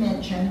 3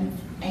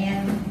 dimensions,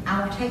 and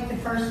I'll take the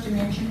first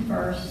dimension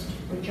first,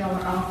 which y'all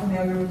are all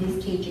familiar with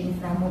these teachings,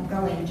 and I won't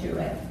go into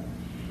it.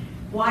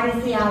 What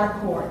is the outer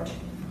court?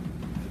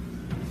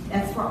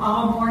 That's where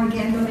all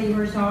born-again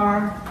believers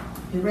are,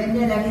 the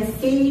remnant of his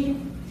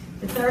seed,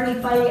 the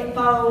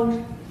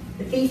 30-fold,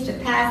 the Feast of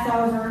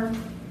Passover,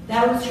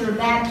 those who are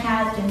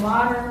baptized in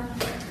water,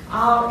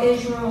 all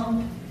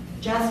Israel,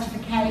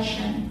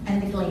 justification,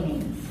 and the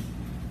gleanings.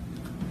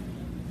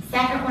 The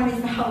second one is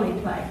the holy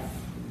place,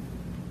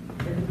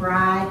 for the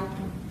bride,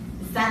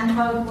 the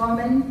sun-clothed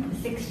woman,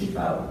 the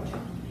 60-fold,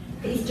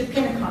 Feast of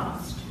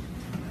Pentecost,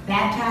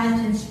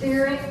 baptized in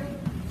spirit,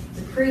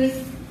 the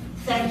priest,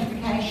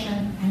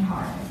 sanctification, and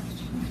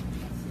harvest.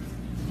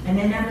 And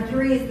then number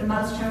 3 is the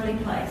most holy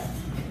place,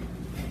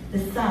 the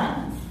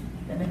sons,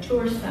 the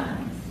mature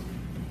sons,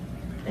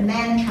 the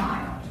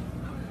man-child,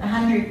 the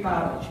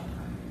 100-fold,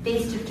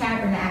 Feast of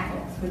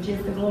Tabernacles, which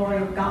is the glory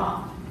of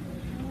God,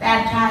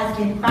 baptized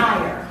in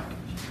fire,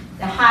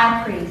 the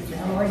high priest.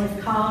 And the Lord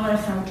has called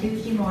us on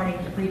Tuesday morning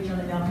to preach on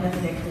the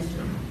Melchizedek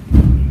history,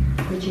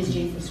 which is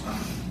Jesus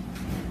Christ.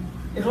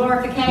 The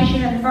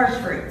glorification and the first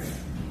fruits.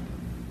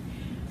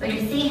 So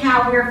you see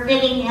how we're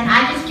fitting in.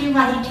 I just do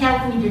what he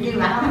tells me to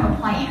do. I don't have a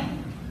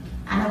plan.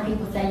 I know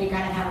people say you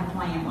got to have a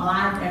plan. Well,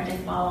 I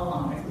just follow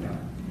along as we go.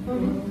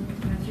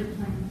 That's your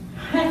plan.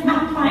 That's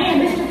my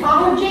plan, is to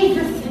follow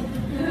Jesus.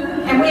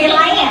 And we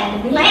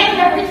land. We land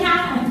every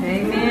time.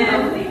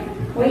 Amen.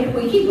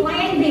 We keep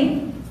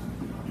landing.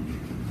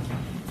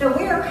 So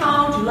we are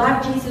called to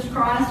love Jesus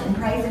Christ and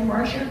praise and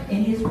worship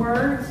in his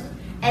words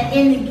and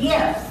in the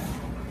gifts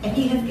that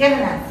he has given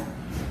us.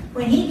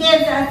 When he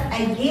gives us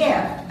a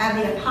gift of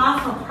the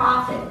apostle,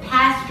 prophet,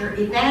 pastor,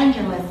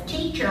 evangelist,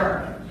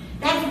 teacher,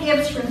 that's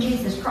gifts from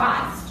Jesus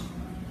Christ.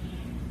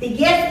 The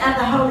gifts of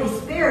the Holy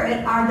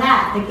Spirit are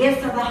that, the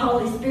gifts of the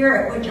Holy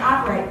Spirit which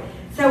operate.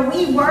 So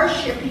we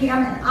worship him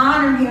and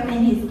honor him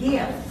in his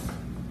gifts.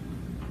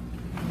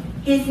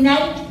 His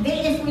nature,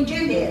 if we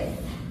do this,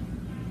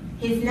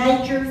 his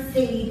nature,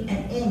 seed,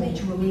 and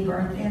image will be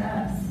birthed in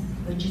us,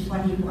 which is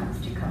what he wants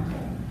to come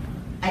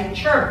for. A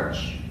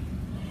church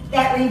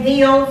that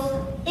reveals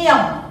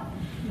him,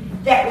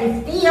 that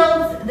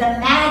reveals the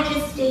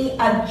majesty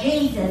of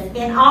Jesus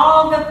in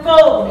all the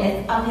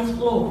fullness of his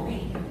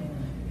glory.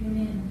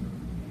 Amen.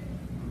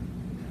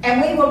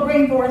 And we will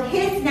bring forth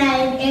his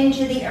name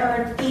into the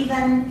earth,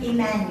 even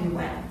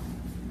Emmanuel,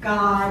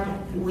 God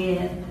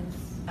with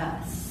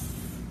us.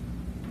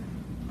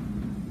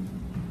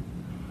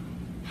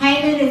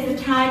 Haman is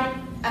the type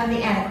of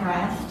the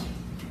Antichrist.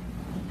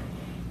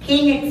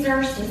 King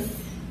Xerxes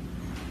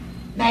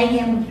made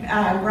him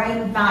a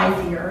great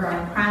vizier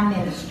or prime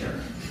minister.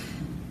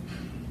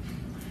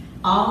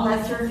 All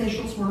lesser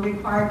officials were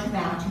required to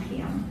bow to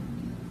him.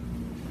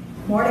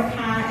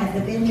 Mordecai, as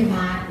a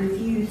Benjamite,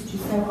 refused to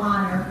so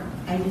honor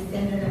a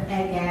descendant of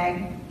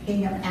Agag,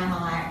 king of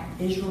Amalek,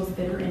 Israel's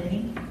bitter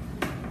enemy.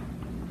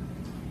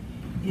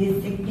 It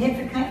is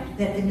significant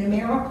that the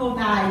numerical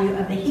value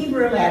of the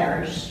Hebrew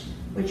letters,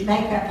 which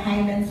make up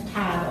Haman's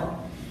title,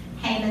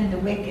 Haman the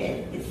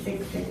Wicked, is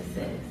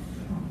 666.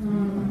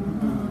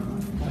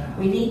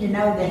 We need to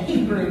know the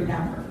Hebrew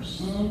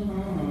numbers.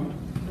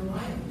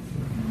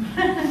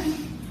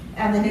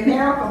 And the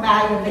numerical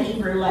value of the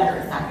Hebrew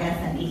letters, I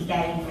guess, in these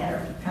days that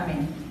are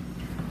coming.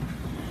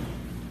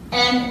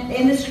 And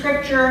in the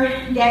scripture,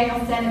 Daniel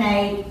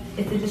 7:8,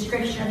 it's a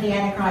description of the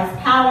Antichrist's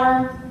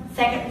power.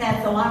 2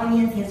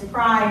 Thessalonians, his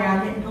pride.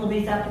 I didn't pull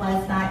these up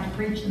last night to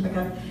preach them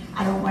because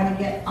I don't want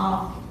to get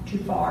off too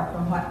far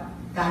from what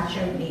God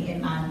showed me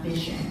in my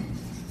vision.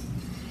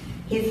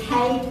 His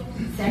hate,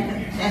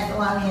 2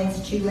 Thessalonians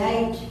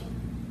 2:8.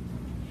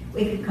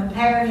 We could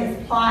compare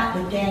his plot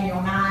with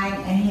Daniel 9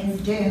 and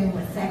his doom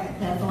with 2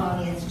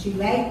 Thessalonians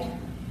 2:8.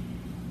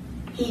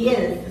 He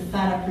is the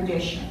son of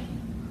perdition.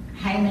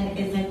 Haman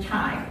is a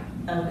type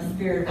of the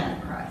spirit of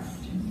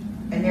Antichrist.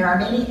 And there are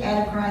many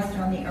Antichrists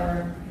on the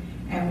earth,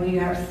 and we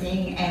are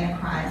seeing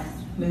Antichrist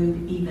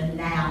move even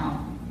now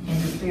in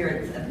the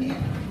spirits of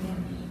men.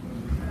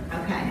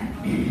 Okay.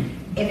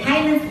 If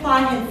Haman's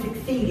plot had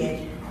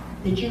succeeded,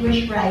 the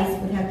Jewish race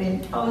would have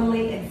been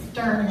totally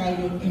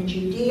exterminated in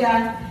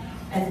Judea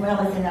as well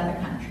as in other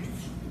countries.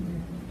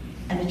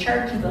 And the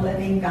church of the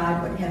living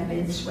God would have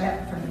been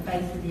swept from the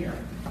face of the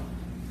earth.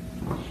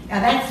 Now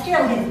that's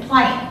still his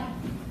plan.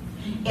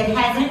 It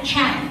hasn't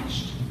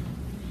changed.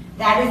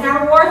 That is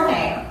our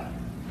warfare.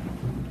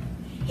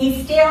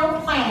 He still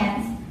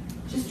plans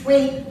to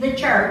sweep the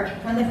church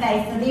from the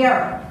face of the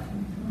earth.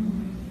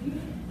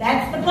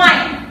 That's the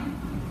plan.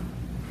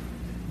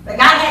 But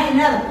God has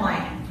another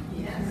plan.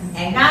 Yes.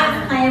 And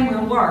God's plan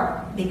will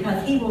work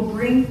because he will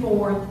bring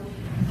forth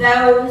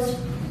those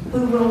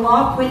who will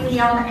walk with him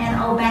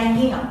and obey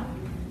him.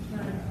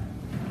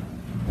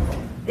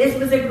 This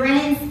was a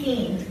grand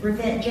scheme to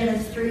prevent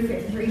Genesis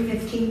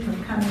 3:15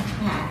 from coming to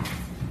pass.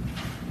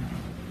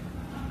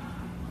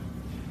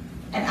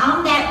 And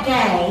on that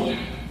day,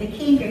 the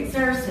king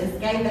Xerxes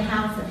gave the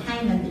house of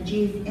Haman, the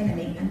Jews'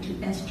 enemy, unto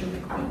Esther the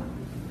queen.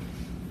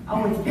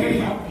 Oh, he's a very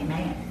wealthy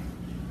man.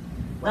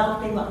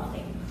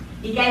 Wealthy.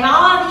 He gave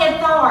all the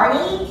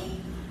authority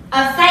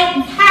of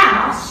Satan's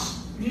house.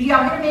 Do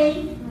y'all hear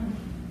me?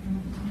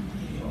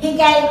 He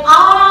gave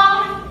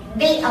all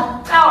the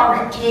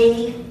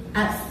authority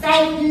of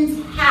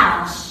Satan's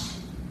house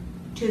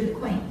to the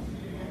queen,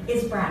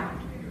 his bride.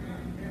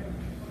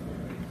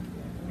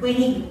 When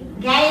he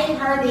gave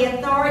her the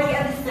authority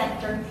of the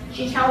scepter,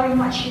 she told him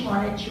what she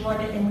wanted. She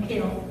wanted him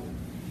killed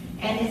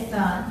and his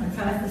son. And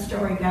so as the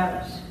story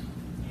goes.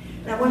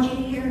 But I want you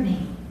to hear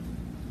me.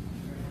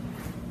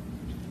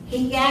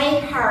 He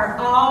gave her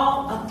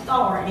all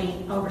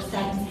authority over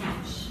Satan's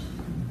house.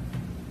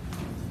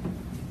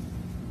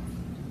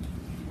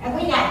 And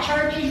we got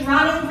churches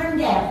running from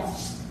devils.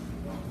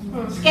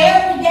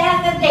 Scared to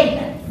death of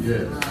demons.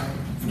 Yes.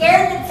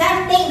 Scared that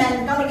some demon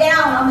is going to get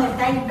on them if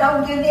they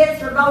go do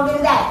this or go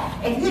do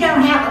that. If you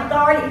don't have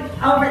authority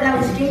over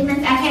those demons,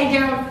 okay,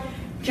 Gerald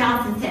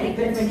Johnson said it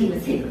good when he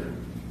was here.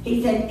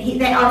 He said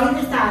they on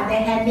either side they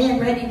had men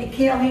ready to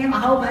kill him, a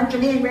whole bunch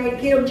of men ready to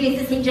kill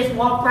Jesus. He just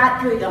walked right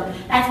through them.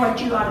 That's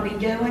what you ought to be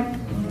doing.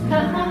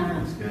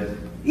 That's good.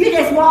 You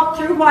just walk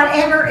through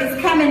whatever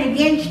is coming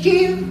against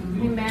you.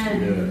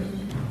 Amen.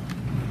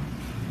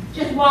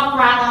 Just walk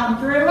right on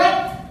through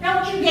it.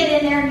 Don't you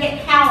get in there and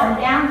get cowered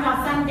down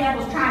because some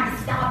devil's trying to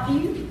stop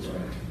you.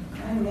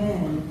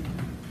 Amen.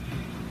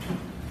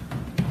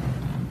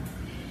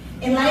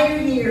 In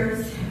later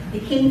years, the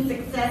king's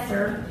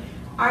successor,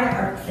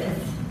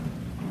 Artaxerxes,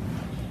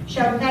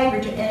 showed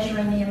favor to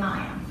Ezra and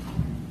Nehemiah.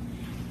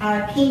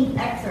 King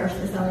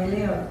Xerxes only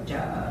lived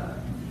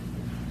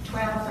 12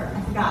 or,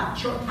 I forgot,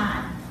 short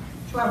time,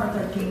 12 or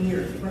 13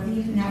 years. He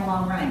didn't have a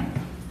long reign.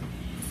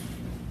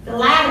 The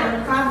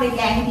latter probably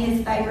gained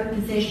his favored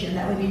position,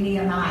 that would be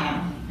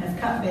Nehemiah, as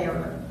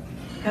cupbearer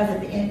because of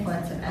the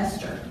influence of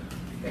Esther,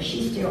 but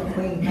she's still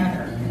queen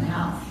mother in the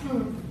house.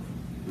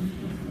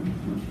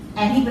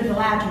 And he was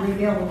allowed to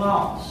rebuild the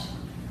walls.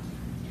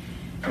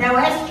 No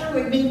Esther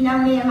would mean no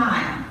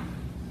Nehemiah.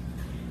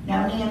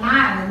 No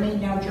Nehemiah would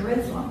mean no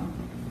Jerusalem.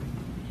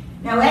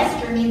 No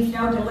Esther means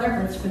no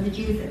deliverance for the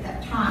Jews at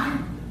that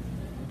time.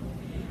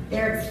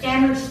 Their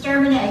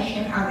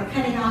extermination or the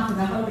cutting off of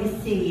the holy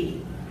seed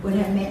would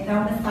have meant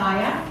no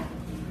Messiah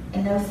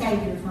and no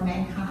Savior for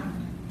mankind.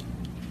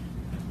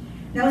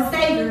 No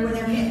Savior would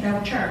have meant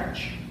no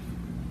church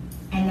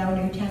and no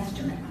New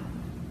Testament.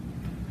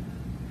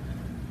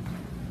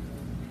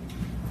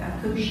 So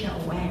who shall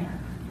wear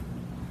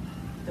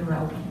the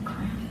robe and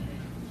crown?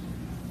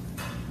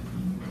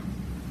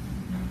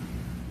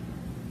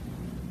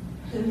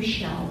 Who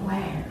shall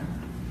wear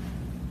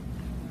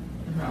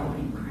the robe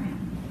and crown?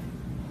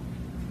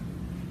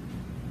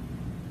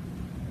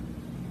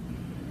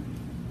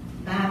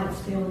 The Bible's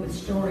filled with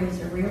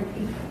stories of real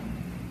people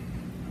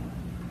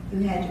who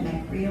had to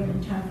make real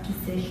and tough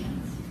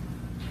decisions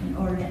in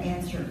order to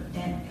answer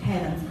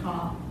heaven's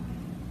call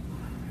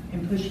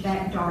and push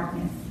back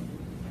darkness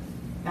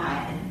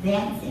by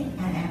advancing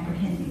and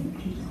apprehending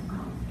the kingdom of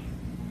God.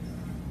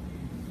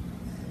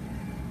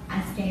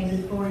 I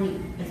stand before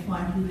you as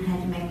one who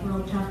had to make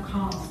real tough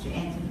calls to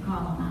answer the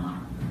call of my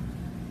life.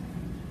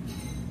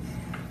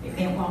 It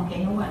meant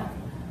walking away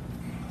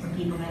from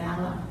people that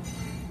I love.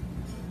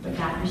 But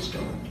God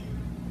restored.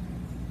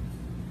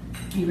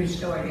 He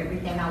restored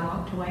everything I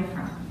walked away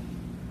from.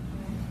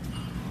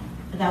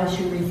 For those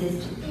who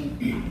resisted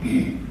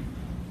me.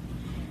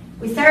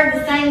 We serve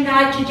the same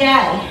God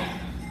today.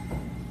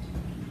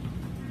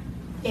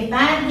 If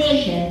my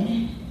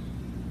vision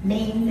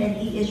means that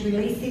he is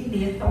releasing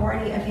the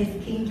authority of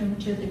his kingdom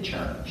to the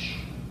church,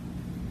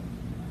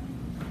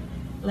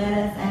 let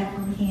us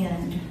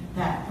apprehend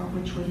that for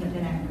which we have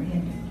been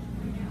apprehended.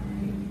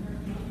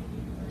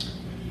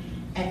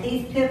 At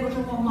these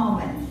pivotal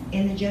moments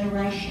in the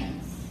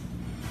generations,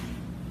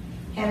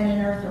 heaven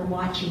and earth are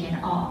watching in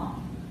awe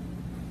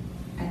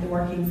at the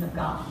workings of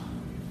God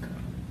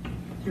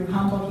through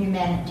humble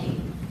humanity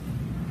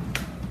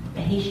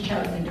that he's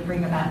chosen to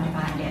bring about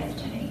divine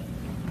destiny.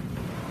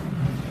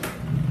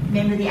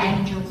 Remember, the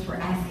angels were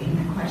asking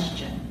the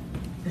question.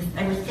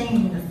 They were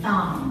singing the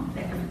song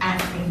that was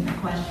asking the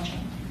question.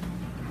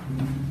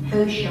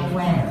 Who shall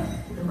wear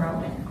the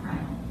robe and the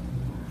crown?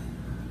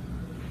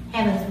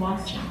 Heaven's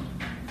watching.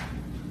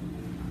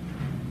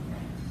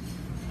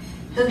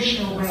 Who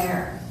shall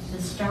wear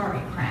the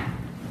starry crown?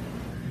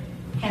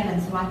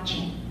 Heaven's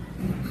watching.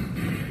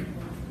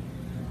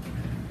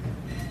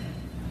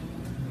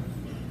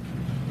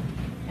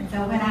 And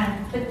so when I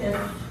put this,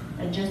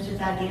 just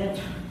as I did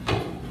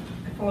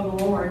before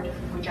the Lord,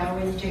 which I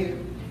always do,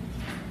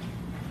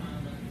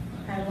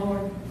 pray,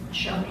 Lord,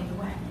 show me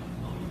the way.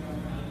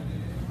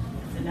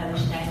 another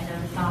stanza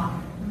of the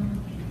song.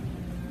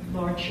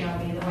 Lord, show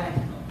me the way.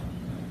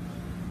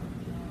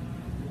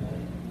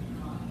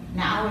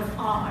 Now I was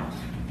awed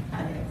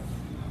by this.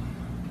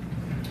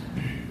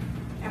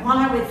 And while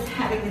I was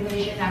having the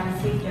vision, I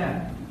received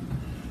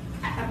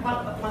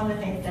one of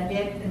the things I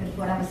did, and it's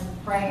what I was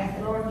praying. I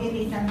said, Lord, give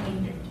me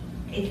something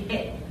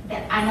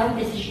that I know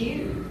this is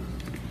you.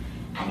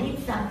 I need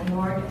something,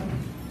 Lord.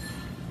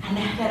 And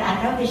I said,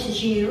 I know this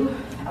is you.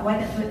 I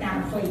wasn't putting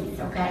down fleece,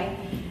 okay?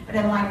 But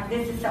I'm like,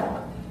 this is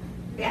so...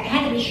 I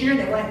had to be sure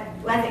that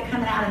it wasn't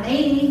coming out of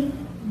me.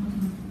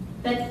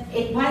 But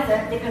it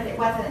wasn't, because it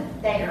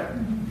wasn't there.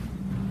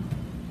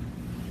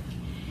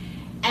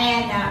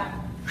 And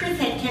Chris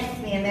had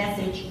texted me a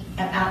message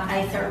about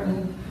a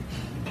certain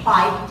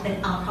plight,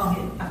 that I'll call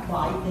it a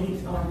plight that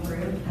he's going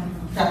through,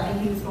 something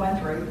he was going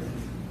through.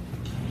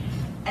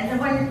 And so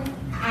when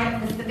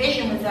the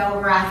vision was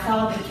over, I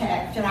saw the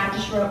text, and I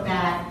just wrote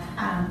back,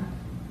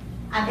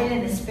 I've been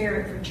in the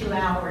Spirit for 2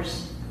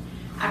 hours.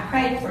 I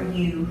prayed for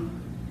you.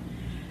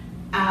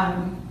 I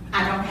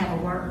don't have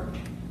a word.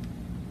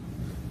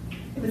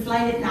 It was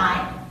late at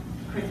night.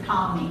 Chris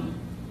called me.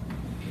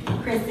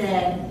 Chris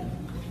said,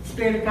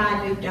 Spirit of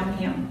God moved on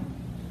him.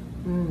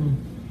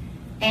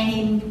 And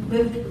he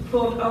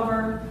pulled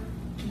over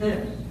to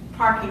the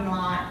parking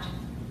lot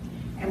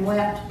and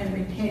wept and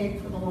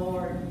repented for the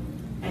Lord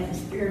as the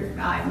Spirit of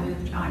God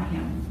moved on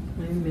him.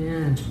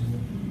 Amen.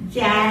 See,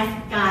 I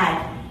asked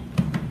God,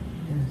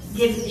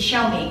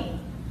 show me.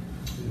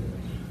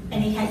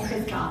 And he had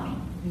Chris call me.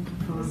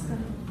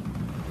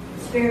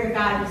 The Spirit of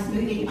God was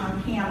moving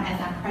on him as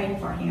I prayed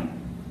for him.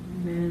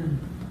 Amen.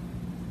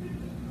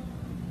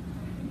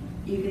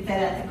 You could say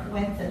that's a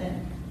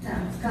coincidence. No,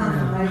 it's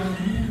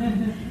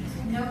confirmation.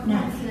 No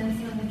coincidence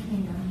in the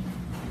kingdom.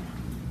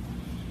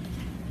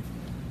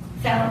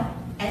 So,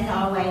 as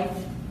always,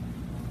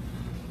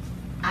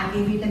 I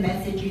give you the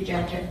message, you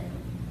judge it.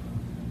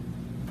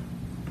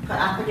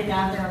 I put it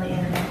out there on the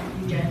internet,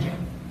 you judge it.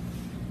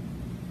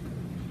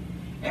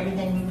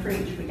 Everything we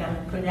preach, we got to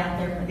put it out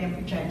there for them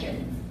to judge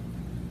it.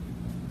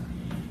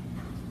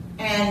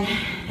 And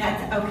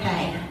that's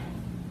okay.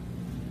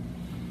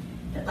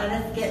 But let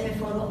us get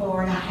before the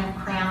Lord. I have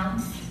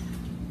crowns.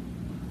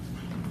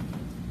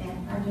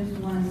 I just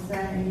want to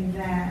say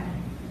that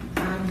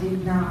I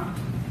did not,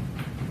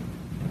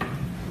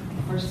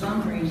 for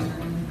some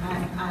reason,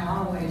 I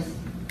always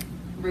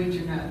read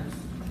your notes,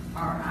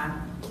 or I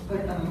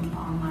put them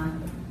on my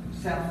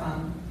cell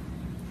phone.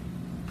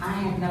 I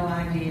had no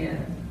idea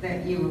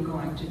that you were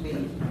going to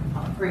be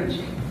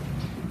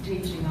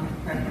teaching on the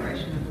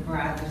preparation of the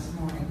bride this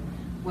morning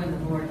when the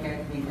Lord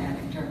gave me that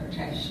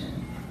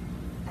interpretation.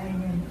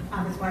 Amen.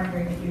 I was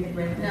wondering if you had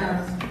read the No,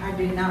 notes. I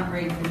did not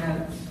read the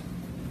notes.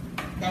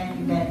 Thank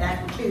you,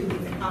 that too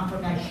is a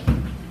confirmation.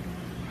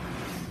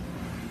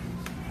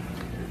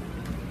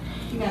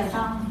 You got a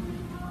song?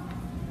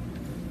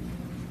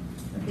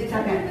 It's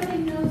okay.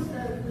 Everybody knows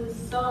the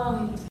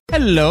song.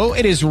 Hello,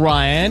 it is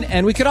Ryan,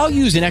 and we could all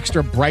use an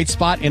extra bright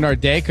spot in our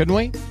day, couldn't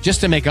we? Just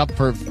to make up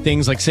for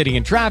things like sitting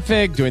in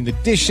traffic, doing the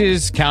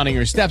dishes, counting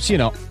your steps,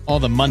 all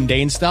the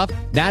mundane stuff.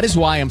 That is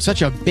why I'm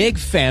such a big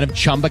fan of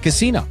Chumba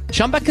Casino.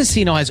 Chumba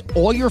Casino has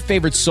all your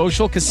favorite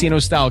social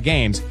casino-style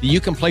games that you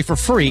can play for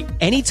free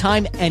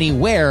anytime,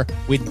 anywhere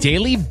with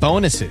daily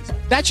bonuses.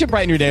 That should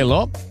brighten your day a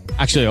little.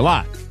 Actually, a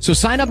lot. So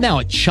sign up now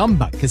at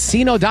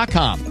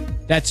ChumbaCasino.com.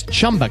 That's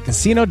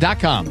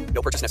ChumbaCasino.com.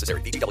 No purchase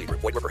necessary. VGW Group.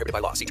 Void where prohibited by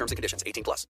law. See terms and conditions. 18+.